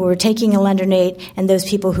people who were taking alendronate and those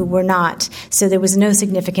people who were not. So there was no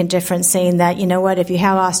significant difference, saying that, if you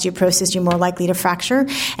have osteoporosis, you're more likely to fracture,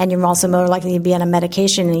 and you're also more likely to be on a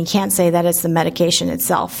medication, and you can't say that it's the medication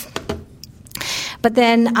itself. But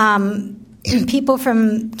then people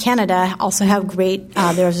from Canada also have great,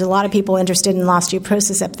 there's a lot of people interested in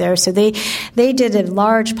osteoporosis up there. So they did a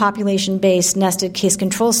large population-based nested case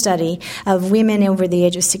control study of women over the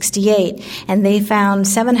age of 68. And they found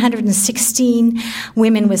 716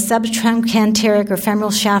 women with subtruncanteric or femoral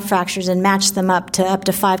shaft fractures and matched them up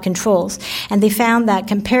to 5 controls. And they found that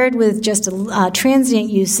compared with just a transient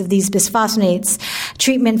use of these bisphosphonates,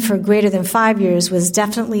 treatment for greater than 5 years was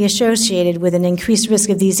definitely associated with an increased risk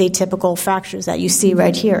of these atypical fractures that you see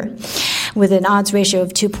right here, with an odds ratio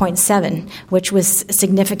of 2.7, which was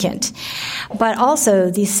significant. But also,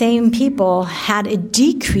 these same people had a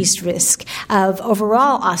decreased risk of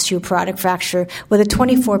overall osteoporotic fracture, with a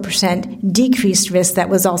 24% decreased risk that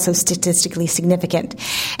was also statistically significant.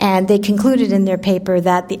 And they concluded in their paper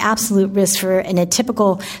that the absolute risk for an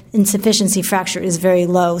atypical insufficiency fracture is very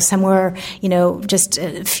low, somewhere, just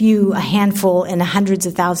a handful in hundreds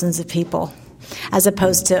of thousands of people, as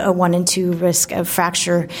opposed to a 1 in 2 risk of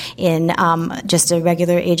fracture in just a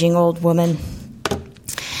regular aging old woman.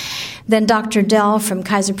 Then Dr. Dell from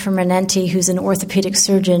Kaiser Permanente, who's an orthopedic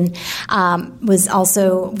surgeon, was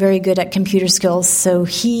also very good at computer skills. So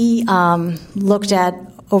he looked at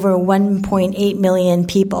over 1.8 million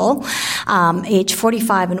people, age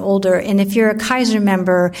 45 and older. And if you're a Kaiser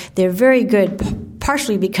member, they're very good,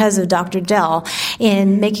 partially because of Dr. Dell,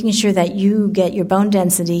 in making sure that you get your bone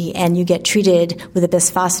density and you get treated with a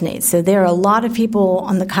bisphosphonate. So there are a lot of people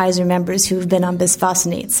on the Kaiser members who've been on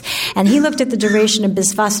bisphosphonates. And he looked at the duration of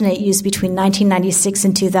bisphosphonate use between 1996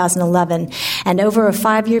 and 2011. And over a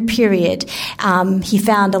 5-year period, he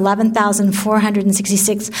found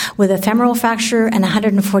 11,466 with a femoral fracture and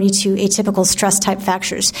 142 atypical stress-type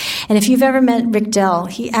fractures. And if you've ever met Rick Dell,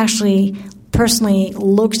 he actually personally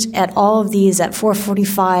looked at all of these at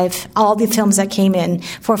 4:45, all the films that came in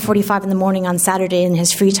 4:45 in the morning on Saturday in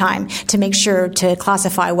his free time to make sure to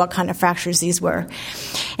classify what kind of fractures these were.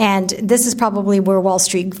 And this is probably where Wall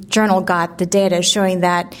Street Journal got the data showing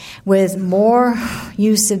that with more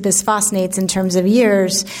use of bisphosphonates in terms of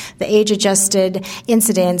years, the age-adjusted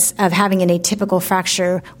incidence of having an atypical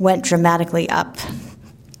fracture went dramatically up.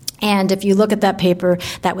 And if you look at that paper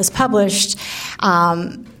that was published,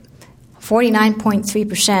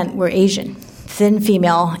 49.3% were Asian, thin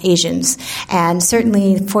female Asians, and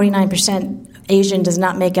certainly 49% Asian does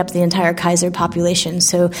not make up the entire Kaiser population.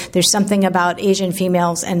 So there's something about Asian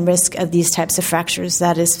females and risk of these types of fractures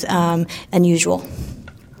that is unusual.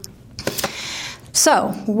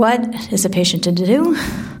 So what is a patient to do?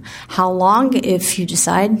 How long, if you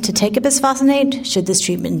decide to take a bisphosphonate, should this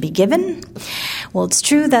treatment be given? Well, it's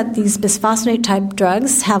true that these bisphosphonate-type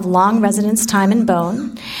drugs have long residence time in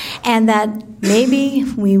bone, and that maybe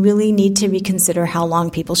we really need to reconsider how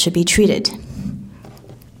long people should be treated.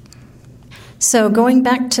 So going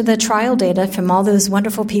back to the trial data from all those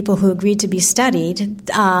wonderful people who agreed to be studied,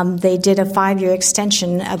 they did a 5-year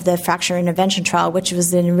extension of the fracture intervention trial, which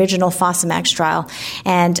was the original Fosamax trial.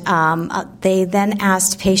 And they then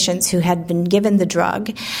asked patients who had been given the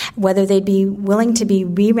drug whether they'd be willing to be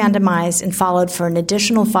re-randomized and followed for an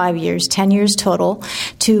additional 5 years, 10 years total,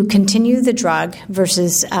 to continue the drug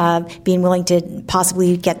versus being willing to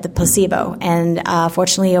possibly get the placebo. And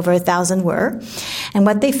fortunately, over 1,000 were. And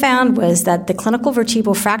what they found was that the clinical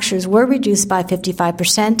vertebral fractures were reduced by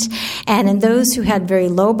 55%, and in those who had very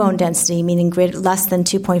low bone density, meaning less than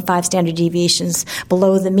 2.5 standard deviations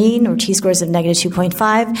below the mean, or t-scores of negative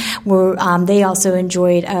 2.5, they also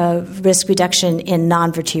enjoyed a risk reduction in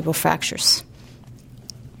non-vertebral fractures.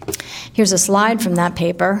 Here's a slide from that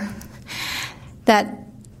paper. That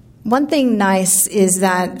one thing nice is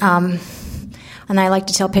that and I like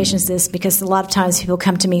to tell patients this because a lot of times people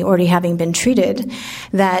come to me already having been treated,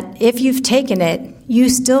 that if you've taken it, you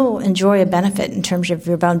still enjoy a benefit in terms of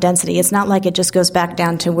your bone density. It's not like it just goes back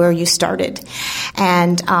down to where you started.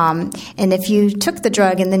 And if you took the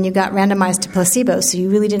drug and then you got randomized to placebo, so you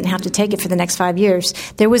really didn't have to take it for the next 5 years,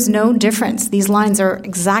 there was no difference. These lines are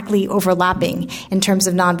exactly overlapping in terms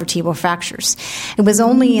of non-vertebral fractures. It was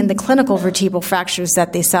only in the clinical vertebral fractures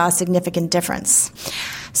that they saw a significant difference.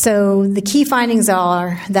 So the key findings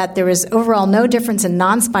are that there was overall no difference in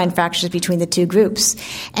non-spine fractures between the two groups.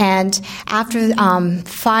 And after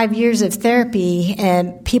 5 years of therapy,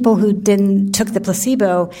 people who took the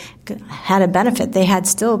placebo had a benefit. They had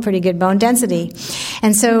still pretty good bone density.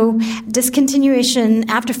 And so discontinuation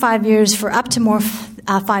after 5 years for up to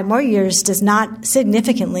 5 more years does not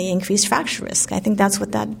significantly increase fracture risk. I think that's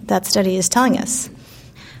what that study is telling us.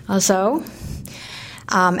 Also,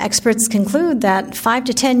 experts conclude that 5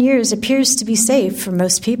 to 10 years appears to be safe for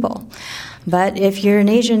most people. But if you're an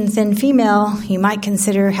Asian thin female, you might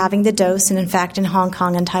consider having the dose, and in fact in Hong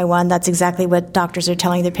Kong and Taiwan, that's exactly what doctors are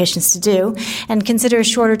telling their patients to do, and consider a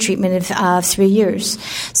shorter treatment of 3 years.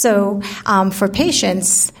 So for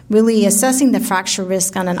patients, really assessing the fracture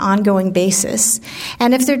risk on an ongoing basis,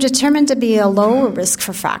 and if they're determined to be a lower risk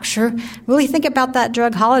for fracture, really think about that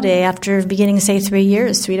drug holiday after beginning, say, 3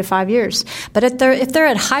 years, 3 to 5 years. But if they're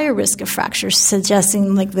at higher risk of fracture,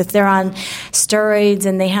 suggesting like if they're on steroids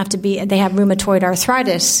and they have rheumatoid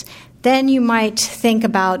arthritis, then you might think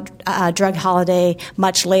about a drug holiday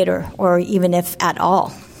much later, or even if at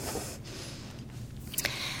all.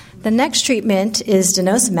 The next treatment is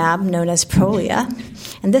denosumab, known as Prolia,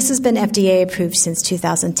 and this has been FDA approved since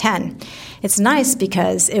 2010. It's nice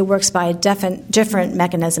because it works by a different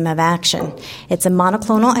mechanism of action. It's a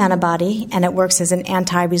monoclonal antibody, and it works as an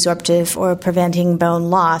anti-resorptive or preventing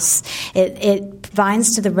bone loss. It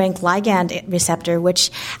binds to the RANK ligand receptor,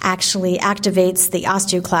 which actually activates the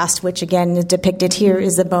osteoclast, which again is depicted here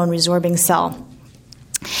is the bone-resorbing cell.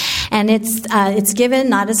 And it's given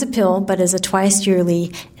not as a pill, but as a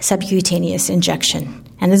twice-yearly subcutaneous injection,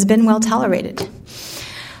 and has been well tolerated.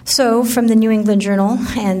 So from the New England Journal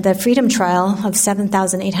and the Freedom Trial of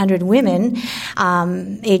 7,800 women,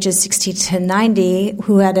 ages 60 to 90,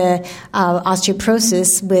 who had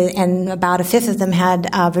osteoporosis, and about a fifth of them had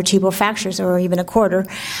vertebral fractures, or even a quarter,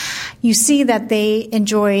 you see that they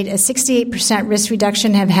enjoyed a 68% risk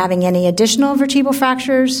reduction of having any additional vertebral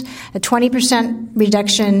fractures, a 20%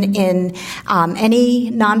 reduction in any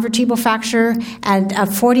non-vertebral fracture, and a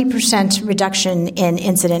 40% reduction in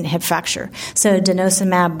incident hip fracture. So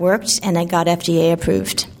denosumab worked, and it got FDA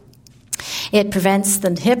approved. It prevents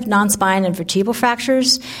the hip, non-spine, and vertebral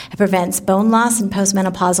fractures. It prevents bone loss in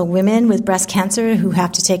postmenopausal women with breast cancer who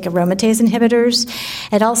have to take aromatase inhibitors.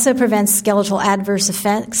 It also prevents skeletal adverse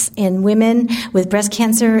effects in women with breast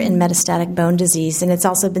cancer and metastatic bone disease. And it's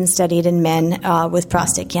also been studied in men with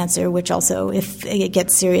prostate cancer, which also, if it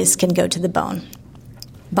gets serious, can go to the bone.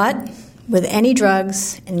 But with any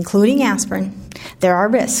drugs, including aspirin, there are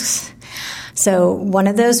risks. So one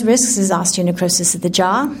of those risks is osteonecrosis of the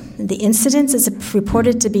jaw. The incidence is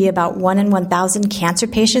reported to be about 1 in 1,000 cancer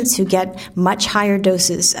patients who get much higher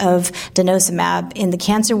doses of denosumab. In the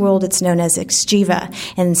cancer world, it's known as Xgeva.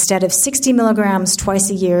 And instead of 60 milligrams twice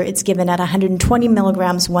a year, it's given at 120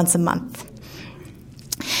 milligrams once a month.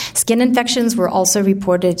 Skin infections were also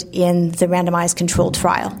reported in the randomized controlled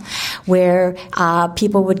trial, where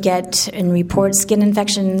people would get and report skin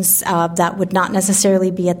infections that would not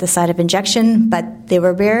necessarily be at the site of injection, but they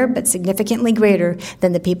were rare but significantly greater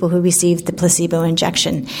than the people who received the placebo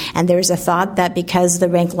injection. And there's a thought that because the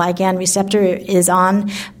rank ligand receptor is on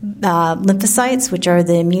lymphocytes, which are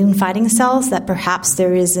the immune fighting cells, that perhaps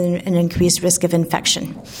there is an increased risk of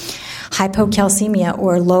infection. Hypocalcemia,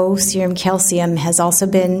 or low serum calcium, has also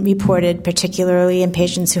been reported, particularly in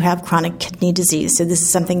patients who have chronic kidney disease. So this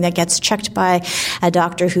is something that gets checked by a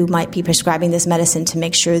doctor who might be prescribing this medicine to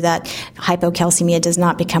make sure that hypocalcemia does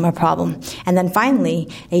not become a problem. And then finally,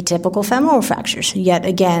 atypical femoral fractures, yet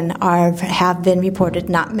again, have been reported,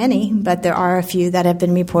 not many, but there are a few that have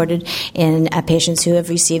been reported in patients who have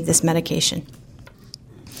received this medication.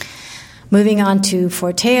 Moving on to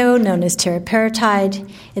Forteo, known as teriparatide.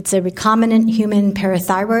 It's a recombinant human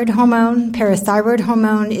parathyroid hormone. Parathyroid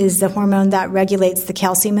hormone is the hormone that regulates the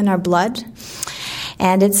calcium in our blood.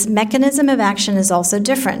 And its mechanism of action is also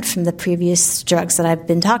different from the previous drugs that I've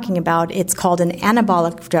been talking about. It's called an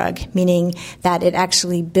anabolic drug, meaning that it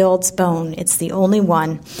actually builds bone. It's the only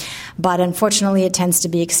one. But unfortunately, it tends to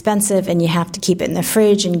be expensive, and you have to keep it in the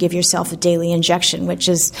fridge and give yourself a daily injection, which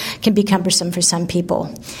can be cumbersome for some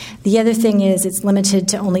people. The other thing is it's limited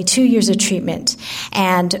to only 2 years of treatment.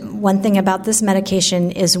 And one thing about this medication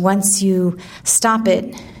is once you stop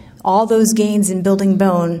it, all those gains in building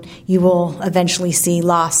bone, you will eventually see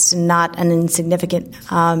lost in not an insignificant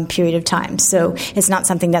period of time. So it's not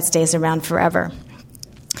something that stays around forever.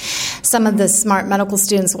 Some of the smart medical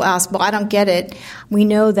students will ask, well, I don't get it. We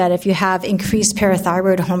know that if you have increased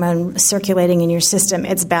parathyroid hormone circulating in your system,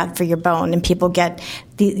 it's bad for your bone, and people get,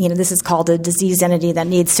 this is called a disease entity that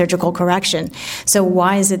needs surgical correction. So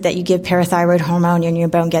why is it that you give parathyroid hormone and your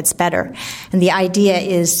bone gets better? And the idea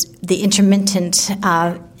is the intermittent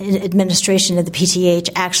administration of the PTH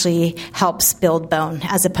actually helps build bone,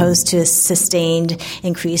 as opposed to a sustained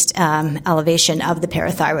increased elevation of the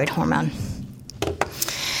parathyroid hormone.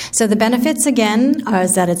 So the benefits, again,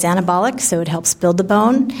 is that it's anabolic, so it helps build the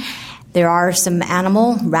bone. There are some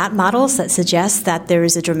animal rat models that suggest that there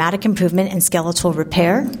is a dramatic improvement in skeletal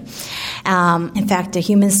repair. In fact, a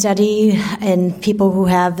human study in people who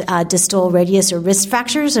have distal radius or wrist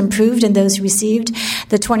fractures improved in those who received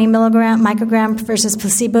the 20 microgram versus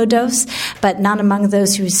placebo dose, but not among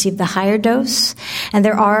those who received the higher dose. And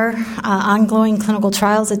there are ongoing clinical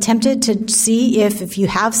trials attempted to see if you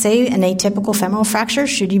have, say, an atypical femoral fracture,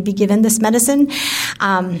 should you be given this medicine?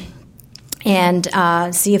 And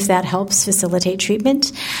see if that helps facilitate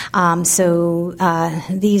treatment. So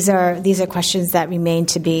these are questions that remain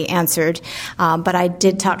to be answered. But I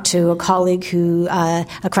did talk to a colleague who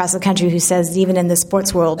across the country who says even in the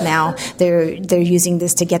sports world now they're using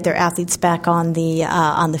this to get their athletes back on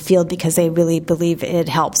the field because they really believe it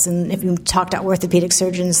helps. And if you talk to orthopedic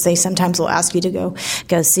surgeons, they sometimes will ask you to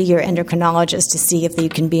go see your endocrinologist to see if you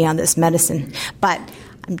can be on this medicine. But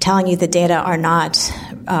I'm telling you, the data are not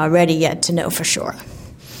ready yet to know for sure.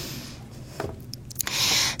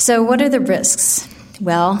 So what are the risks?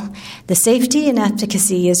 Well, the safety and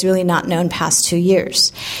efficacy is really not known past 2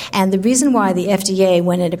 years. And the reason why the FDA,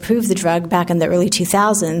 when it approved the drug back in the early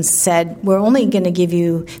 2000s, said, we're only going to give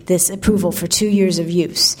you this approval for 2 years of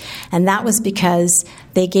use. And that was because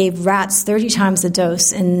they gave rats 30 times the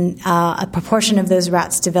dose, and a proportion of those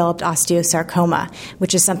rats developed osteosarcoma,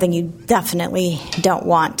 which is something you definitely don't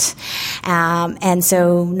want. And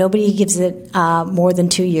so nobody gives it more than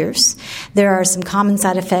 2 years. There are some common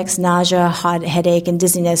side effects, nausea, headache, and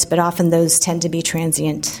dizziness, but often those tend to be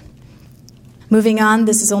transient. Moving on,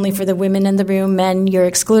 this is only for the women in the room. Men, you're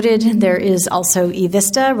excluded. There is also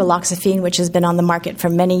Evista, raloxifene, which has been on the market for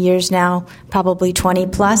many years now, probably 20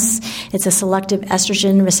 plus. It's a selective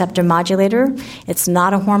estrogen receptor modulator. It's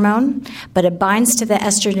not a hormone, but it binds to the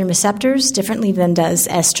estrogen receptors differently than does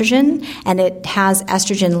estrogen, and it has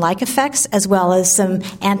estrogen-like effects as well as some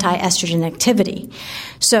anti-estrogen activity.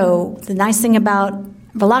 So the nice thing about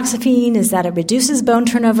raloxifene is that it reduces bone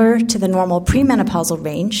turnover to the normal premenopausal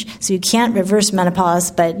range, so you can't reverse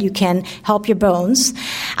menopause, but you can help your bones.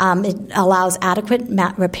 It allows adequate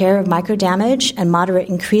repair of microdamage and moderate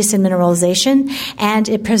increase in mineralization, and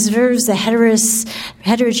it preserves the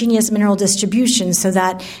heterogeneous mineral distribution so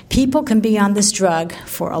that people can be on this drug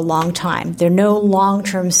for a long time. There are no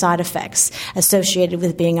long-term side effects associated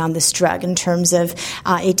with being on this drug in terms of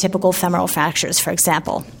atypical femoral fractures, for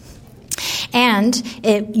example. And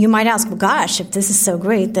you might ask, well, gosh, if this is so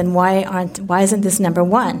great, then why isn't this number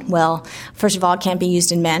one? Well, first of all, it can't be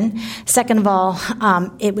used in men. Second of all,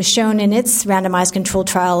 it was shown in its randomized controlled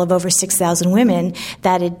trial of over 6,000 women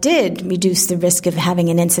that it did reduce the risk of having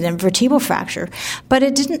an incident vertebral fracture, but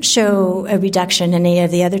it didn't show a reduction in any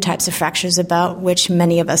of the other types of fractures about which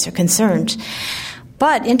many of us are concerned.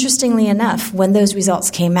 But interestingly enough, when those results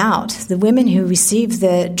came out, the women who received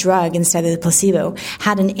the drug instead of the placebo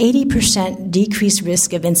had an 80% decreased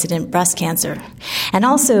risk of incident breast cancer. And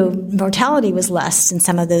also, mortality was less in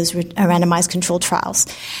some of those randomized controlled trials.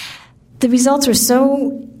 The results were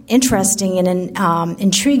so interesting and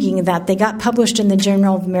intriguing that they got published in the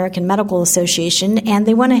Journal of American Medical Association, and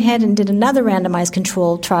they went ahead and did another randomized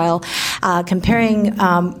controlled trial comparing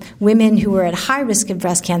women who were at high risk of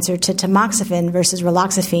breast cancer to tamoxifen versus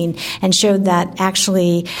raloxifene, and showed that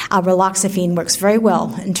actually raloxifene works very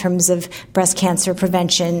well in terms of breast cancer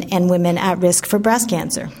prevention and women at risk for breast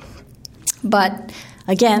cancer. But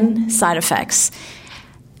again, side effects.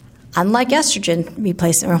 Unlike estrogen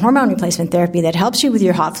replacement or hormone replacement therapy that helps you with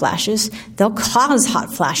your hot flashes, they'll cause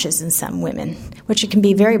hot flashes in some women, which can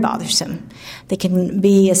be very bothersome. They can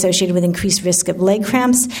be associated with increased risk of leg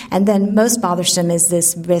cramps, and then most bothersome is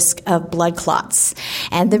this risk of blood clots.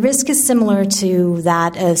 And the risk is similar to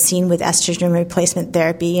that seen with estrogen replacement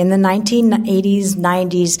therapy. In the 1980s,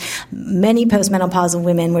 90s, many postmenopausal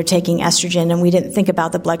women were taking estrogen, and we didn't think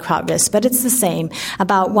about the blood clot risk, but it's the same.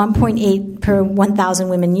 About 1.8 per 1,000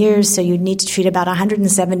 women years, so you'd need to treat about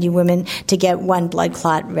 170 women to get one blood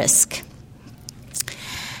clot risk.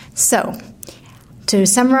 So, to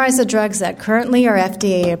summarize the drugs that currently are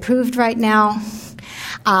FDA approved right now,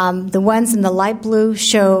 the ones in the light blue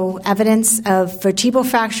show evidence of vertebral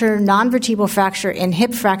fracture, non-vertebral fracture, and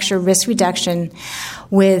hip fracture risk reduction,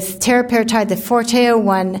 with teriparatide, the Forteo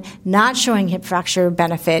one, not showing hip fracture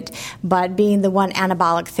benefit, but being the one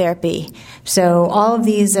anabolic therapy. So all of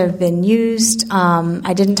these have been used.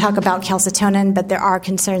 I didn't talk about calcitonin, but there are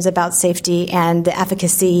concerns about safety, and the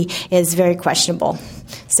efficacy is very questionable.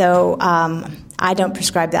 So I don't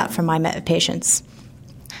prescribe that for my patients.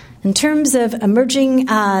 In terms of emerging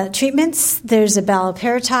treatments, there's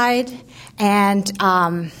abaloparatide, and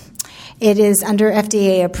it is under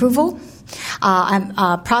FDA approval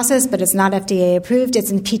process, but it's not FDA approved.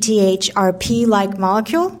 It's an PTHRP-like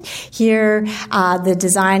molecule. Here, the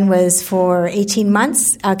design was for 18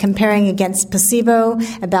 months, comparing against placebo,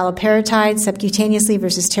 abaloparatide subcutaneously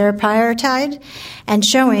versus teriparatide, and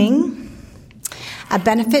showing a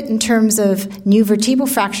benefit in terms of new vertebral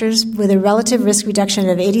fractures with a relative risk reduction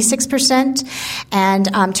of 86%. And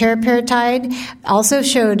teriparatide also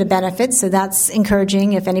showed a benefit, so that's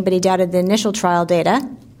encouraging if anybody doubted the initial trial data.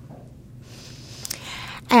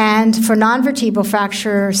 And for non-vertebral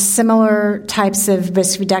fracture, similar types of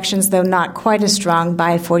risk reductions, though not quite as strong,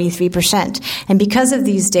 by 43%. And because of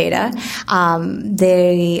these data,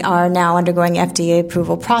 they are now undergoing FDA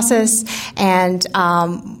approval process, and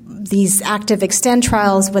these active extend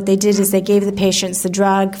trials, what they did is they gave the patients the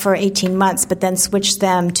drug for 18 months, but then switched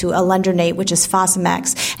them to alendronate, which is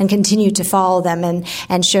Fosamax, and continued to follow them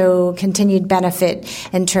and show continued benefit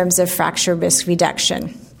in terms of fracture risk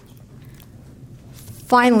reduction.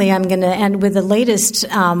 Finally, I'm going to end with the latest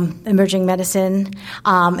emerging medicine,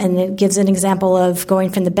 and it gives an example of going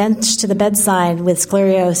from the bench to the bedside with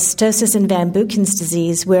sclerosis and Van Buchen's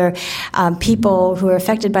disease, where people who are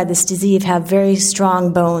affected by this disease have very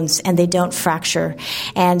strong bones and they don't fracture.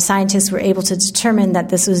 And scientists were able to determine that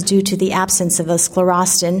this was due to the absence of a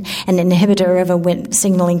sclerostin, an inhibitor of a Wnt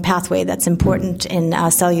signaling pathway that's important in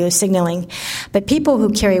cellular signaling. But people who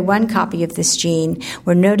carry one copy of this gene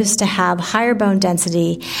were noticed to have higher bone density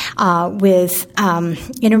with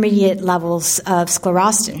intermediate levels of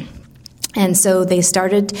sclerostin. And so they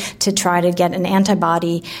started to try to get an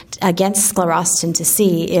antibody against sclerostin to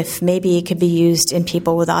see if maybe it could be used in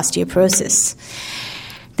people with osteoporosis.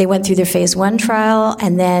 They went through their phase 1 trial,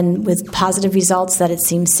 and then with positive results that it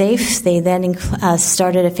seemed safe, they then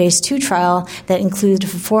started a phase 2 trial that included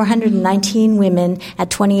 419 women at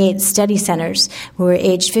 28 study centers who were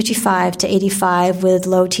aged 55 to 85 with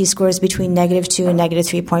low T-scores between -2 and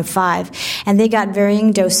 -3.5. And they got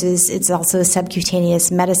varying doses. It's also a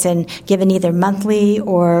subcutaneous medicine given either monthly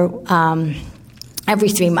or every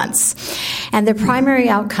 3 months. And their primary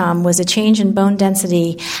outcome was a change in bone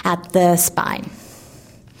density at the spine.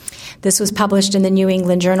 This was published in the New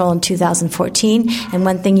England Journal in 2014, and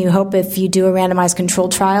one thing you hope if you do a randomized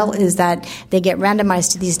controlled trial is that they get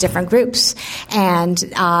randomized to these different groups, and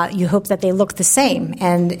you hope that they look the same,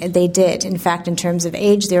 and they did. In fact, in terms of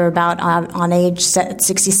age, they were about on age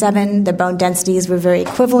 67. Their bone densities were very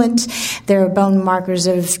equivalent. Their bone markers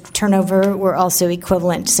of turnover were also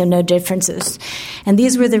equivalent, so no differences. And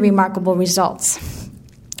these were the remarkable results.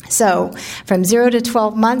 So, from 0 to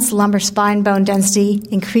 12 months, lumbar spine bone density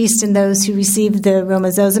increased in those who received the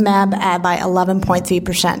romosozumab by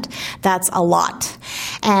 11.3%. That's a lot.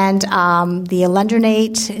 And the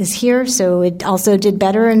alendronate is here, so it also did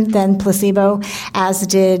better than placebo, as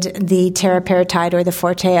did the teriparatide or the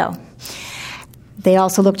Forteo. They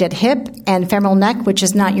also looked at hip and femoral neck, which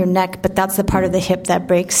is not your neck, but that's the part of the hip that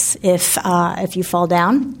breaks if you fall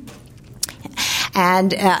down.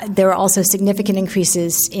 And there were also significant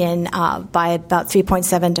increases in by about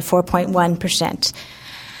 3.7 to 4.1%.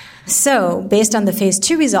 So, based on the phase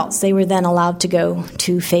 2 results, they were then allowed to go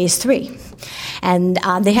to phase 3. And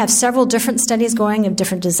they have several different studies going of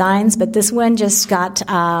different designs, but this one just got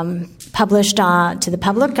published to the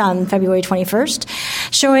public on February 21st,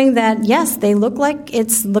 showing that, yes, they look like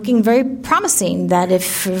it's looking very promising, that if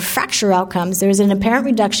for fracture outcomes, there's an apparent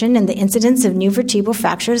reduction in the incidence of new vertebral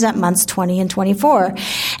fractures at months 20 and 24.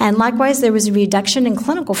 And likewise, there was a reduction in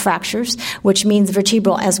clinical fractures, which means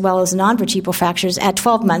vertebral as well as non-vertebral fractures at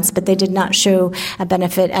 12 months, but they did not show a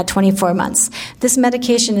benefit at 24 months. This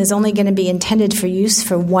medication is only going to be intended for use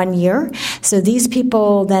for 1 year. So these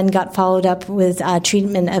people then got followed up with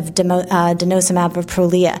treatment of denosumab or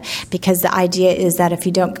Prolia, because the idea is that if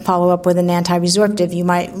you don't follow up with an anti-resorptive, you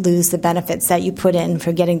might lose the benefits that you put in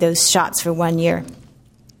for getting those shots for 1 year.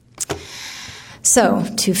 So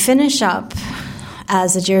to finish up,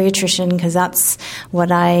 as a geriatrician, because that's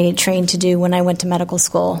what I trained to do when I went to medical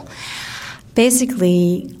school,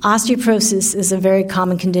 basically, osteoporosis is a very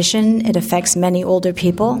common condition. It affects many older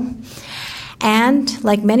people. And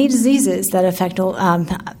like many diseases that affect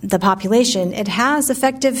the population, it has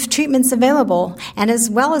effective treatments available, and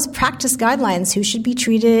as well as practice guidelines who should be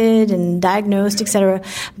treated and diagnosed, etc.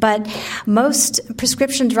 But most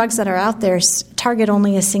prescription drugs that are out there target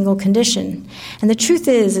only a single condition. And the truth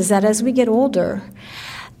is that as we get older,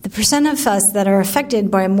 the percent of us that are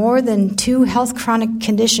affected by more than 2 chronic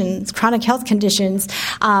health conditions,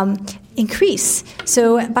 increase.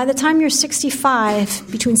 So by the time you're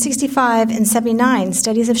 65, between 65 and 79,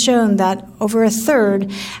 studies have shown that over a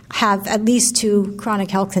third have at least 2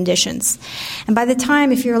 chronic health conditions. And by the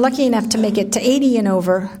time, if you're lucky enough to make it to 80 and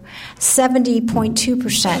over,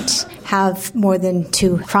 70.2% have more than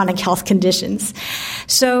 2 chronic health conditions.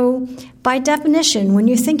 So by definition, when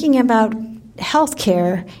you're thinking about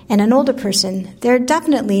healthcare and an older person, there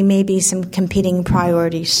definitely may be some competing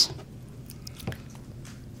priorities.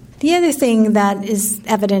 The other thing that is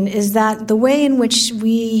evident is that the way in which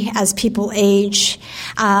we as people age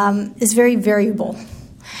is very variable.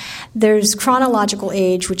 There's chronological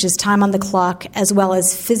age, which is time on the clock, as well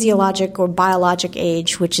as physiologic or biologic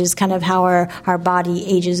age, which is kind of how our body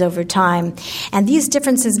ages over time. And these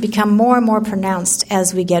differences become more and more pronounced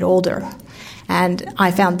as we get older. And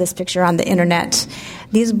I found this picture on the internet.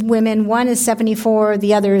 These women, one is 74,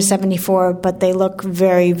 the other is 74, but they look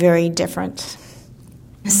very, very different.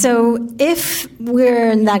 So if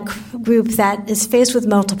we're in that group that is faced with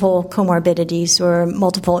multiple comorbidities or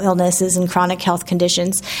multiple illnesses and chronic health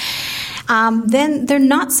conditions, then there are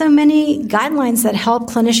not so many guidelines that help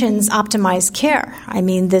clinicians optimize care. I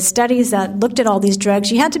mean, the studies that looked at all these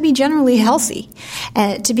drugs, you had to be generally healthy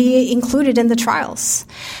to be included in the trials.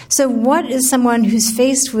 So what is someone who's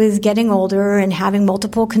faced with getting older and having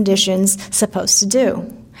multiple conditions supposed to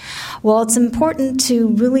do? Well, it's important to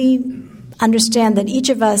really understand that each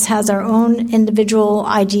of us has our own individual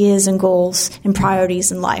ideas and goals and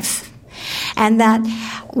priorities in life. And that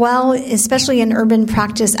while, especially in urban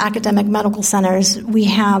practice academic medical centers, we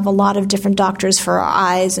have a lot of different doctors for our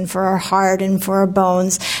eyes and for our heart and for our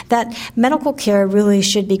bones, that medical care really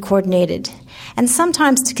should be coordinated. And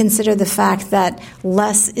sometimes to consider the fact that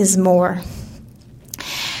less is more.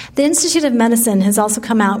 The Institute of Medicine has also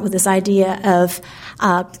come out with this idea of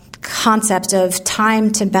concept of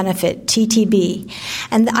time to benefit, TTB.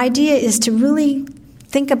 And the idea is to really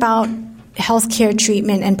think about healthcare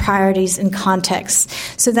treatment and priorities in context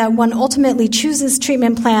so that one ultimately chooses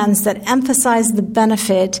treatment plans that emphasize the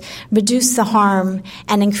benefit, reduce the harm,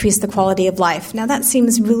 and increase the quality of life. Now, that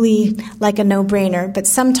seems really like a no-brainer, but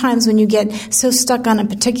sometimes when you get so stuck on a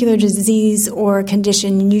particular disease or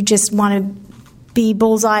condition and you just want to be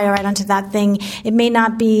bullseye right onto that thing, it may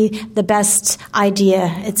not be the best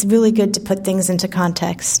idea. It's really good to put things into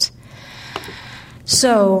context.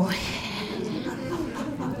 So,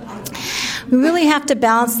 we really have to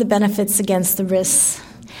balance the benefits against the risks.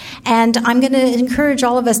 And I'm going to encourage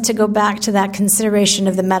all of us to go back to that consideration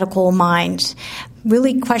of the medical mind,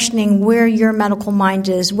 really questioning where your medical mind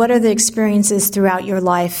is. What are the experiences throughout your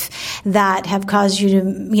life that have caused you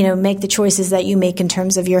to, make the choices that you make in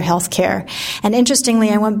terms of your health care? And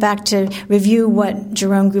interestingly, I went back to review what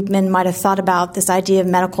Jerome Groopman might have thought about this idea of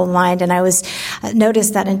medical mind, and I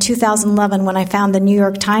noticed that in 2011, when I found the New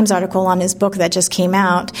York Times article on his book that just came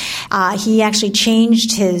out, he actually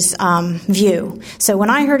changed his view. So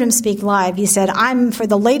when I heard him speak live, he said, "I'm for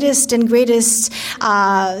the latest and greatest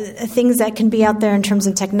things that can be out there in terms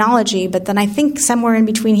of technology," but then I think somewhere in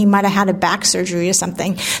between he might have had a back surgery or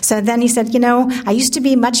something. So then he said, I used to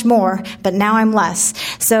be much more, but now I'm less.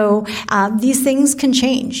 So these things can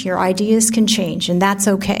change. Your ideas can change, and that's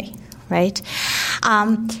okay, right?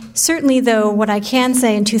 Certainly, though, what I can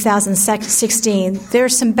say in 2016, there are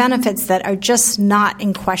some benefits that are just not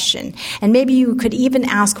in question. And maybe you could even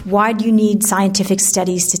ask, why do you need scientific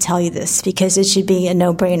studies to tell you this? Because it should be a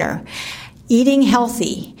no-brainer. Eating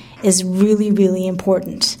healthy is really, really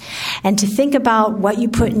important. And to think about what you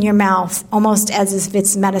put in your mouth almost as if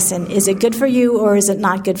it's medicine. Is it good for you or is it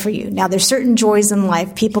not good for you? Now, there's certain joys in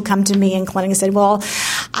life. People come to me in clinic and say, well,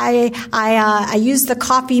 I use the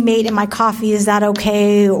coffee mate in my coffee. Is that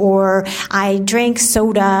okay? Or I drank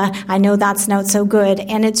soda. I know that's not so good.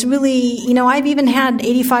 And it's really, I've even had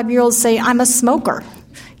 85-year-olds say, I'm a smoker.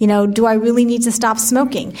 Do I really need to stop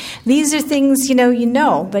smoking? These are things,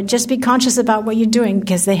 but just be conscious about what you're doing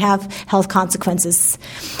because they have health consequences.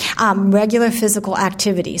 Regular physical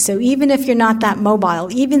activity. So even if you're not that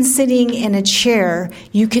mobile, even sitting in a chair,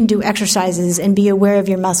 you can do exercises and be aware of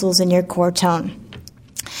your muscles and your core tone.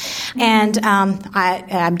 And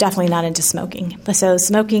I'm definitely not into smoking. So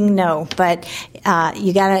smoking, no. But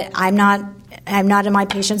I'm not in my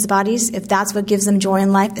patients' bodies. If that's what gives them joy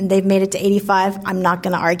in life and they've made it to 85, I'm not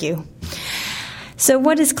going to argue. So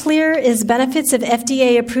what is clear is benefits of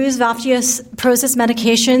FDA-approved osteoporosis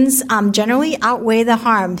medications generally outweigh the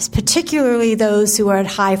harms, particularly those who are at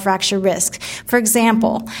high fracture risk. For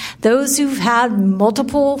example, those who've had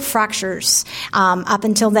multiple fractures up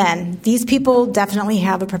until then, these people definitely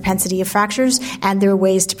have a propensity of fractures, and there are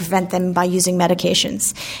ways to prevent them by using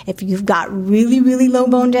medications. If you've got really, really low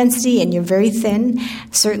bone density and you're very thin,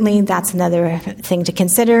 certainly that's another thing to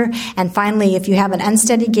consider. And finally, if you have an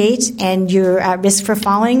unsteady gait and you're at risk for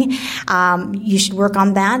falling, you should work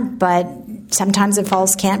on that, but sometimes if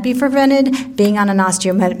falls can't be prevented, being on an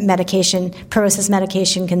osteoporosis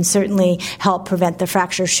medication can certainly help prevent the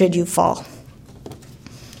fracture should you fall.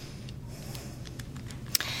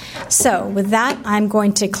 So with that, I'm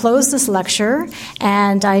going to close this lecture,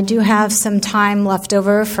 and I do have some time left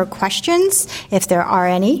over for questions, if there are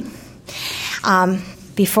any.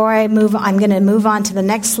 Before I move, I'm going to move on to the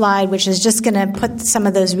next slide, which is just going to put some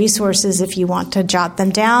of those resources, if you want to jot them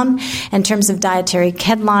down, in terms of dietary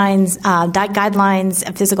guidelines,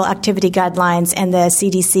 physical activity guidelines, and the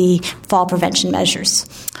CDC fall prevention measures.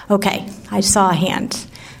 Okay, I saw a hand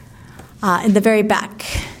in the very back.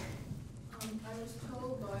 I was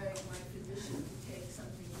told by my physician to take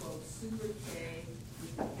something called Super K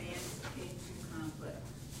with advanced K2 complex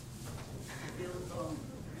to build bone.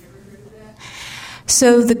 Have you ever heard of that?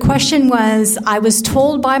 So the question was, I was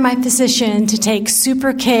told by my physician to take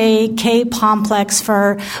Super K, K-complex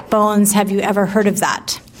for bones. Have you ever heard of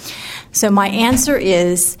that? So my answer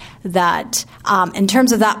is that in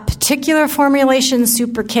terms of that particular formulation,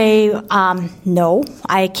 Super K, no.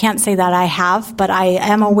 I can't say that I have, but I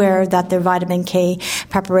am aware that there are vitamin K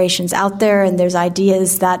preparations out there, and there's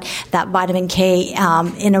ideas that vitamin K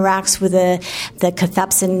interacts with the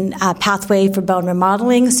cathepsin pathway for bone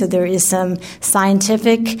remodeling, so there is some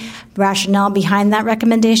scientific rationale behind that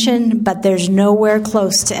recommendation, but there's nowhere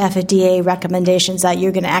close to FDA recommendations that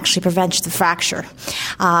you're going to actually prevent the fracture.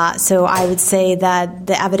 So I would say that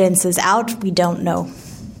the evidence is out. We don't know.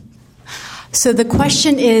 So the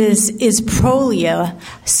question is Prolia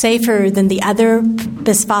safer than the other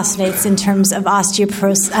bisphosphonates in terms of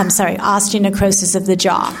osteonecrosis of the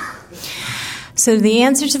jaw? So the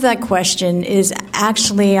answer to that question is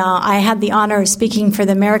actually, I had the honor of speaking for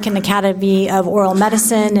the American Academy of Oral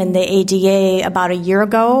Medicine and the ADA about a year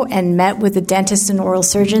ago and met with the dentists and oral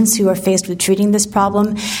surgeons who are faced with treating this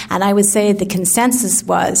problem. And I would say the consensus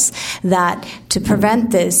was that to prevent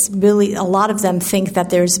this, really a lot of them think that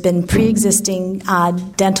there's been pre-existing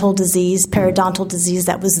dental disease, periodontal disease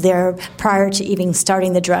that was there prior to even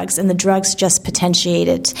starting the drugs, and the drugs just potentiate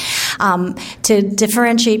it. To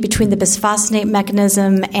differentiate between the bisphosphonate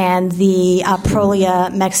mechanism and the Prolia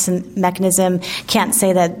mechanism, can't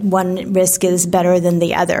say that one risk is better than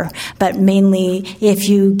the other. But mainly, if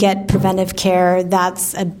you get preventive care,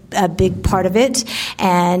 that's a big part of it.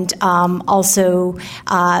 And also,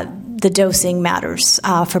 the dosing matters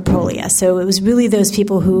for Prolia. So it was really those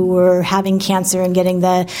people who were having cancer and getting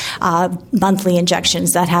the monthly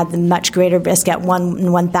injections that had the much greater risk at 1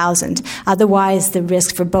 in 1,000. Otherwise, the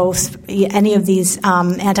risk for both any of these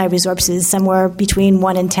anti-resorptives is somewhere between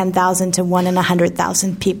 1 in 10,000 to 1 in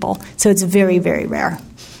 100,000 people. So it's very, very rare.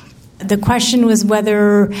 The question was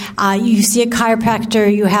whether you see a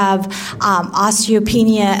chiropractor, you have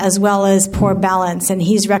osteopenia as well as poor balance, and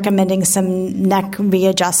he's recommending some neck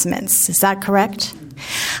readjustments. Is that correct?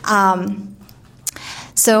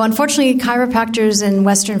 So unfortunately, chiropractors and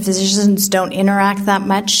Western physicians don't interact that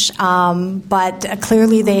much, but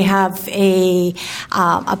clearly they have a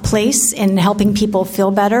place in helping people feel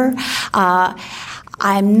better.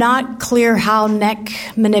 I'm not clear how neck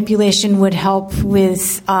manipulation would help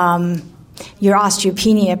with your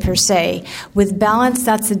osteopenia per se. With balance,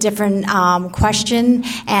 that's a different question,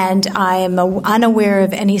 and I am unaware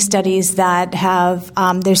of any studies that have.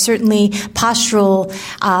 There's certainly postural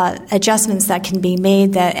adjustments that can be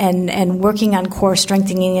made that and working on core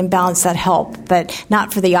strengthening and balance that help, but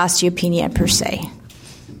not for the osteopenia per se.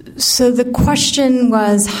 So the question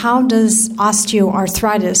was, how does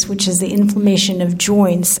osteoarthritis, which is the inflammation of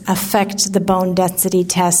joints, affect the bone density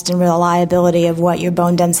test and reliability of what your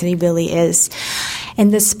bone density really is?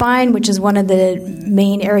 In the spine, which is one of the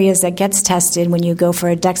main areas that gets tested when you go for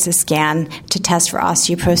a DEXA scan to test for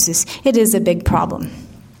osteoporosis, it is a big problem.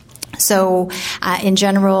 So in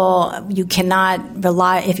general, you cannot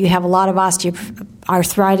rely, if you have a lot of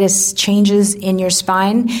osteoarthritis changes in your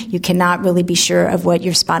spine, you cannot really be sure of what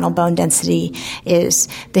your spinal bone density is.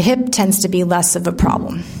 The hip tends to be less of a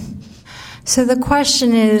problem. So the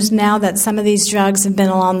question is, now that some of these drugs have been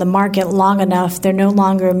on the market long enough, they're no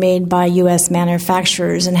longer made by U.S.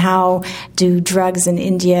 manufacturers, and how do drugs in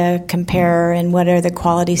India compare, and what are the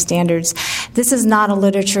quality standards? This is not a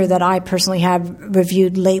literature that I personally have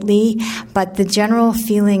reviewed lately, but the general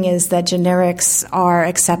feeling is that generics are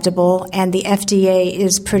acceptable, and the FDA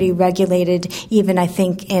is pretty regulated. Even, I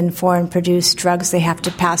think, in foreign-produced drugs, they have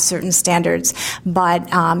to pass certain standards. But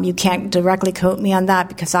you can't directly quote me on that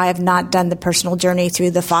because I have not done the personal journey through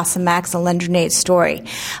the Fosamax and Alendronate story.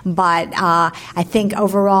 But I think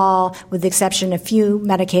overall, with the exception of a few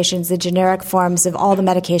medications, the generic forms of all the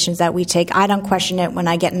medications that we take, I don't question it when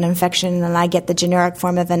I get an infection and I get the generic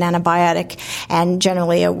form of an antibiotic, and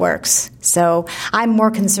generally it works. So I'm more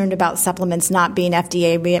concerned about supplements not being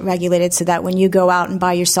FDA regulated, so that when you go out and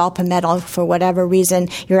buy your saw palmetto for whatever reason,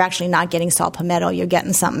 you're actually not getting saw palmetto, you're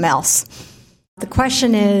getting something else. The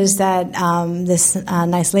question is that this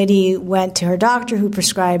nice lady went to her doctor who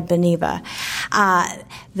prescribed Beniva.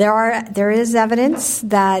 There is evidence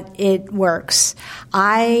that it works.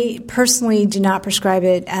 I personally do not prescribe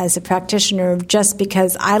it as a practitioner just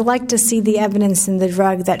because I like to see the evidence in the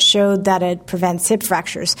drug that showed that it prevents hip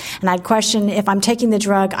fractures. And I'd question, if I'm taking the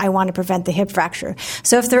drug, I want to prevent the hip fracture.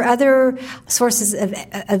 So if there are other sources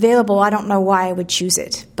available, I don't know why I would choose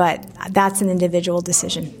it, but that's an individual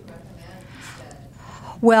decision.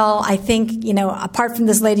 Well, I think, apart from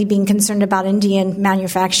this lady being concerned about Indian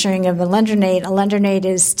manufacturing of Alendronate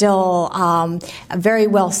is still very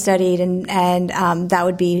well studied, and that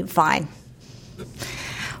would be fine.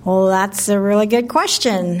 Well, that's a really good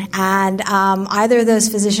question. And either of those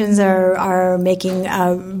physicians are making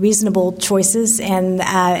reasonable choices, and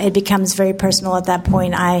it becomes very personal at that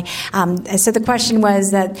point. So the question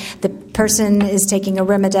was that the person is taking a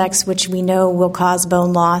Arimidex, which we know will cause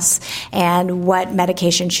bone loss, and what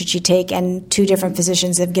medication should she take? And two different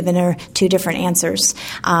physicians have given her two different answers.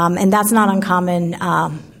 And that's not uncommon,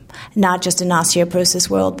 not just in osteoporosis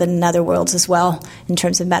world, but in other worlds as well in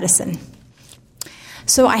terms of medicine.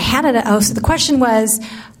 So I had so the question was,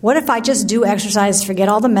 what if I just do exercise, forget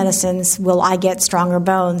all the medicines, will I get stronger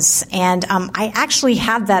bones? And I actually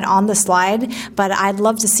have that on the slide, but I'd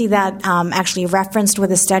love to see that actually referenced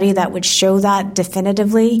with a study that would show that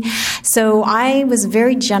definitively. So I was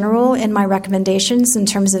very general in my recommendations in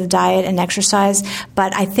terms of diet and exercise,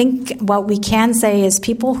 but I think what we can say is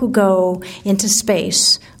people who go into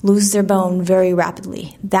space lose their bone very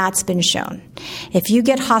rapidly. That's been shown. If you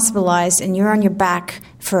get hospitalized and you're on your back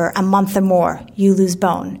for a month or more, you lose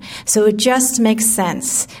bone. So it just makes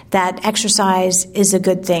sense that exercise is a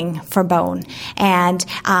good thing for bone. And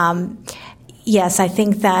yes, I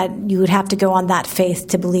think that you would have to go on that faith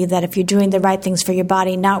to believe that if you're doing the right things for your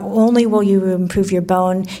body, not only will you improve your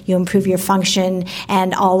bone, you improve your function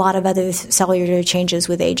and a lot of other cellular changes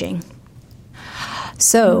with aging.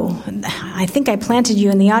 So I think I planted you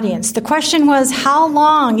in the audience. The question was, how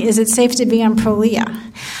long is it safe to be on Prolia?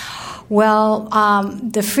 Well,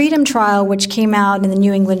 the Freedom trial, which came out in the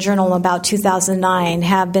New England Journal about 2009,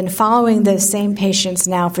 have been following the same patients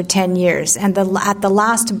now for 10 years. And at the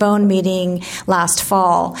last bone meeting last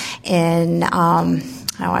fall in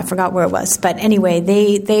I forgot where it was. But anyway,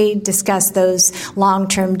 they discussed those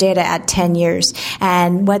long-term data at 10 years.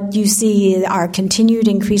 And what you see are continued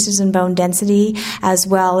increases in bone density as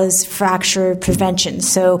well as fracture prevention.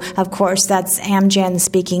 So, of course, that's Amgen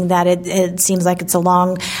speaking that it seems like it's a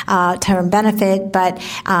long-term benefit. But,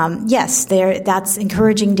 yes, that's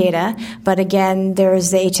encouraging data. But, again,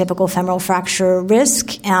 there's the atypical femoral fracture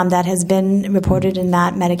risk that has been reported in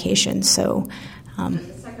that medication. So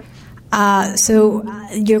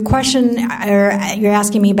your question, you're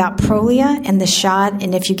asking me about Prolia and the shot,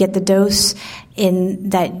 and if you get the dose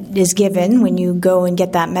that is given when you go and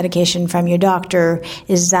get that medication from your doctor,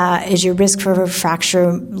 is your risk for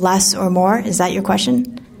fracture less or more? Is that your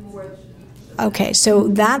question? Okay, so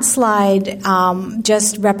that slide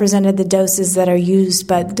just represented the doses that are used,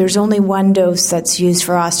 but there's only one dose that's used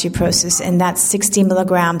for osteoporosis, and that's 60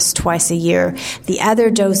 milligrams twice a year. The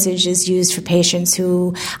other dosage is used for patients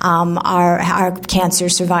who are cancer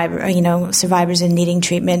survivors and needing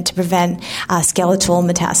treatment to prevent skeletal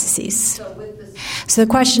metastases. So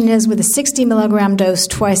the question is, with a 60 milligram dose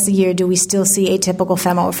twice a year, do we still see atypical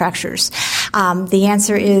femoral fractures? The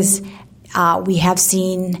answer is we have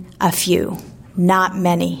seen a few. Not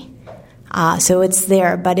many. So it's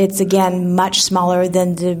there, but it's, again, much smaller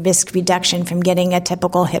than the risk reduction from getting a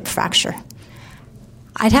typical hip fracture.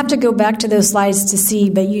 I'd have to go back to those slides to see,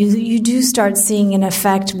 but you do start seeing an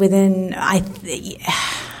effect within, I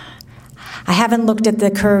haven't looked at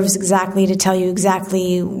the curves exactly to tell you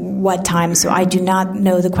exactly what time, so I do not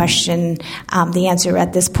know the answer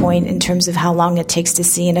at this point in terms of how long it takes to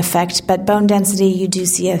see an effect. But bone density, you do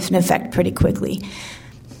see an effect pretty quickly.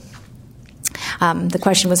 The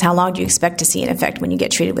question was, how long do you expect to see an effect when you get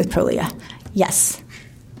treated with Prolia? Yes.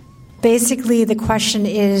 Basically, the question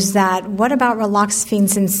is that what about raloxifene,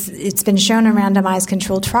 since it's been shown in randomized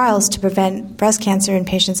controlled trials to prevent breast cancer in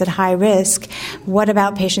patients at high risk? What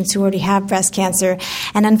about patients who already have breast cancer?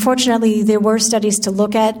 And unfortunately, there were studies to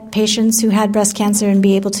look at patients who had breast cancer and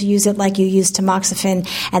be able to use it like you use tamoxifen,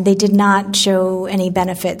 and they did not show any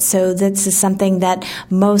benefit. So this is something that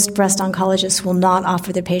most breast oncologists will not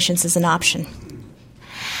offer their patients as an option.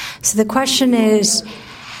 So the question is,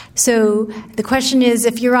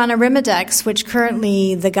 if you're on Arimidex, which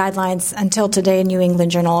currently the guidelines until today, New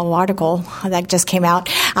England Journal article that just came out,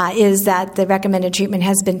 is that the recommended treatment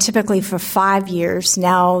has been typically for 5 years.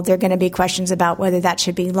 Now there are going to be questions about whether that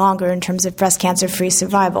should be longer in terms of breast cancer-free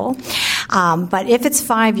survival. But if it's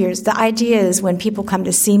 5 years, the idea is when people come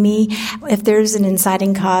to see me, if there's an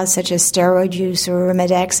inciting cause such as steroid use or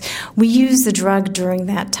Arimidex, we use the drug during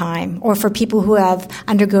that time. Or for people who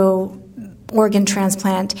undergo organ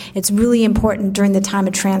transplant, it's really important during the time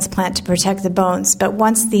of transplant to protect the bones. But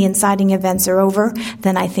once the inciting events are over,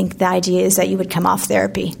 then I think the idea is that you would come off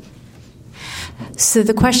therapy. So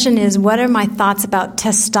the question is, what are my thoughts about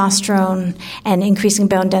testosterone and increasing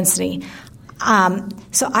bone density?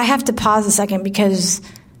 So I have to pause a second because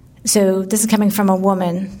this is coming from a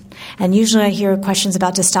woman, and usually I hear questions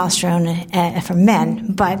about testosterone from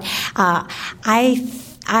men, but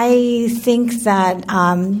I think that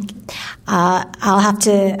I'll have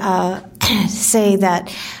to say that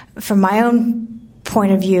from my own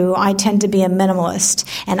point of view, I tend to be a minimalist,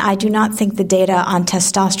 and I do not think the data on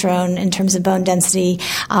testosterone in terms of bone density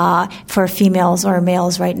for females or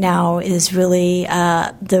males right now is really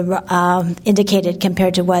indicated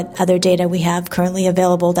compared to what other data we have currently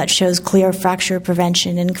available that shows clear fracture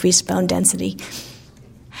prevention and increased bone density.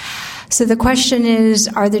 So the question is,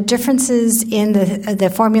 are there differences in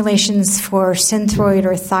the formulations for synthroid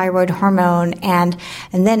or thyroid hormone? And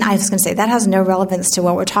then I was going to say, that has no relevance to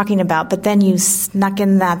what we're talking about, but then you snuck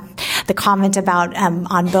in the comment about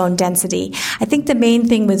on bone density. I think the main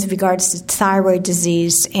thing with regards to thyroid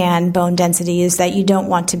disease and bone density is that you don't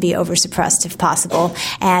want to be oversuppressed if possible.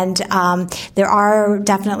 And there are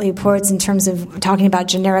definitely reports in terms of talking about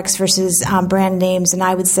generics versus brand names, and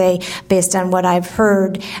I would say, based on what I've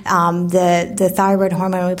heard, the thyroid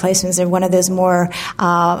hormone replacements are one of those more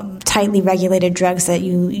tightly regulated drugs that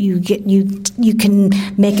you can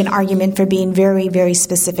make an argument for being very, very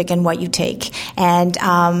specific in what you take. And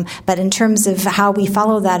but in terms of how we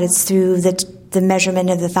follow that, it's through the measurement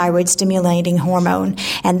of the thyroid stimulating hormone,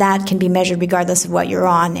 and that can be measured regardless of what you're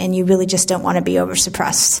on, and you really just don't want to be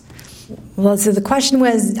oversuppressed. Well, so the question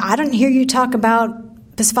was, I don't hear you talk about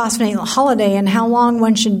bisphosphonate holiday and how long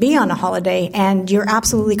one should be on a holiday, and you're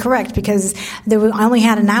absolutely correct, because I only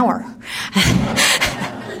had an hour.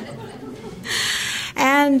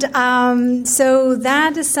 And so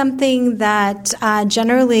that is something that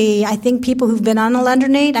generally, I think people who've been on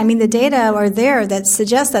alendronate, the data are there that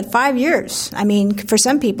suggest that 5 years. For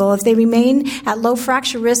some people, if they remain at low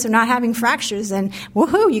fracture risk, they're not having fractures, then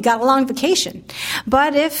woohoo, you got a long vacation.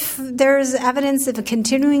 But if there's evidence of a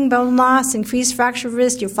continuing bone loss, increased fracture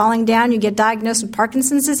risk, you're falling down, you get diagnosed with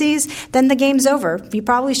Parkinson's disease, then the game's over. You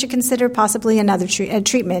probably should consider possibly another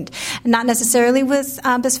treatment. Not necessarily with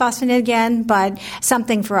bisphosphonate again, but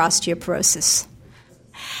something for osteoporosis.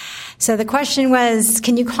 So the question was,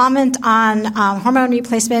 can you comment on hormone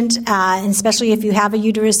replacement, especially if you have a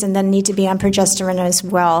uterus and then need to be on progesterone as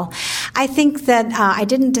well? I think that I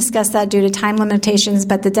didn't discuss that due to time limitations,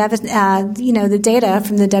 but the data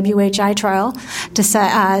from the WHI trial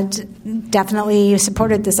definitely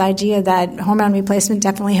supported this idea that hormone replacement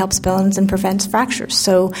definitely helps bones and prevents fractures.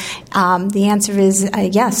 So the answer is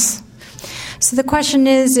yes. So the question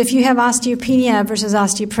is, if you have osteopenia versus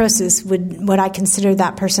osteoporosis, would I consider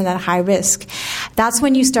that person at high risk? That's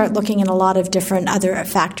when you start looking at a lot of different other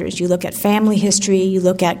factors. You look at family history, you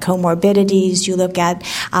look at comorbidities, you look at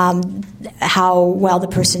how well the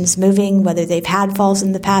person's moving, whether they've had falls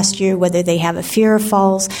in the past year, whether they have a fear of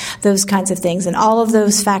falls, those kinds of things. And all of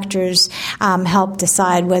those factors help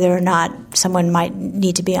decide whether or not someone might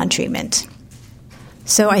need to be on treatment.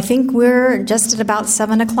 So I think we're just at about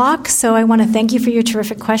 7 o'clock, so I want to thank you for your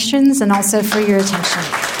terrific questions and also for your attention.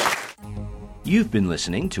 You've been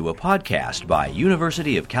listening to a podcast by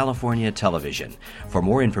University of California Television. For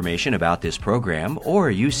more information about this program or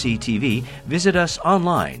UCTV, visit us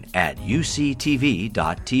online at uctv.tv.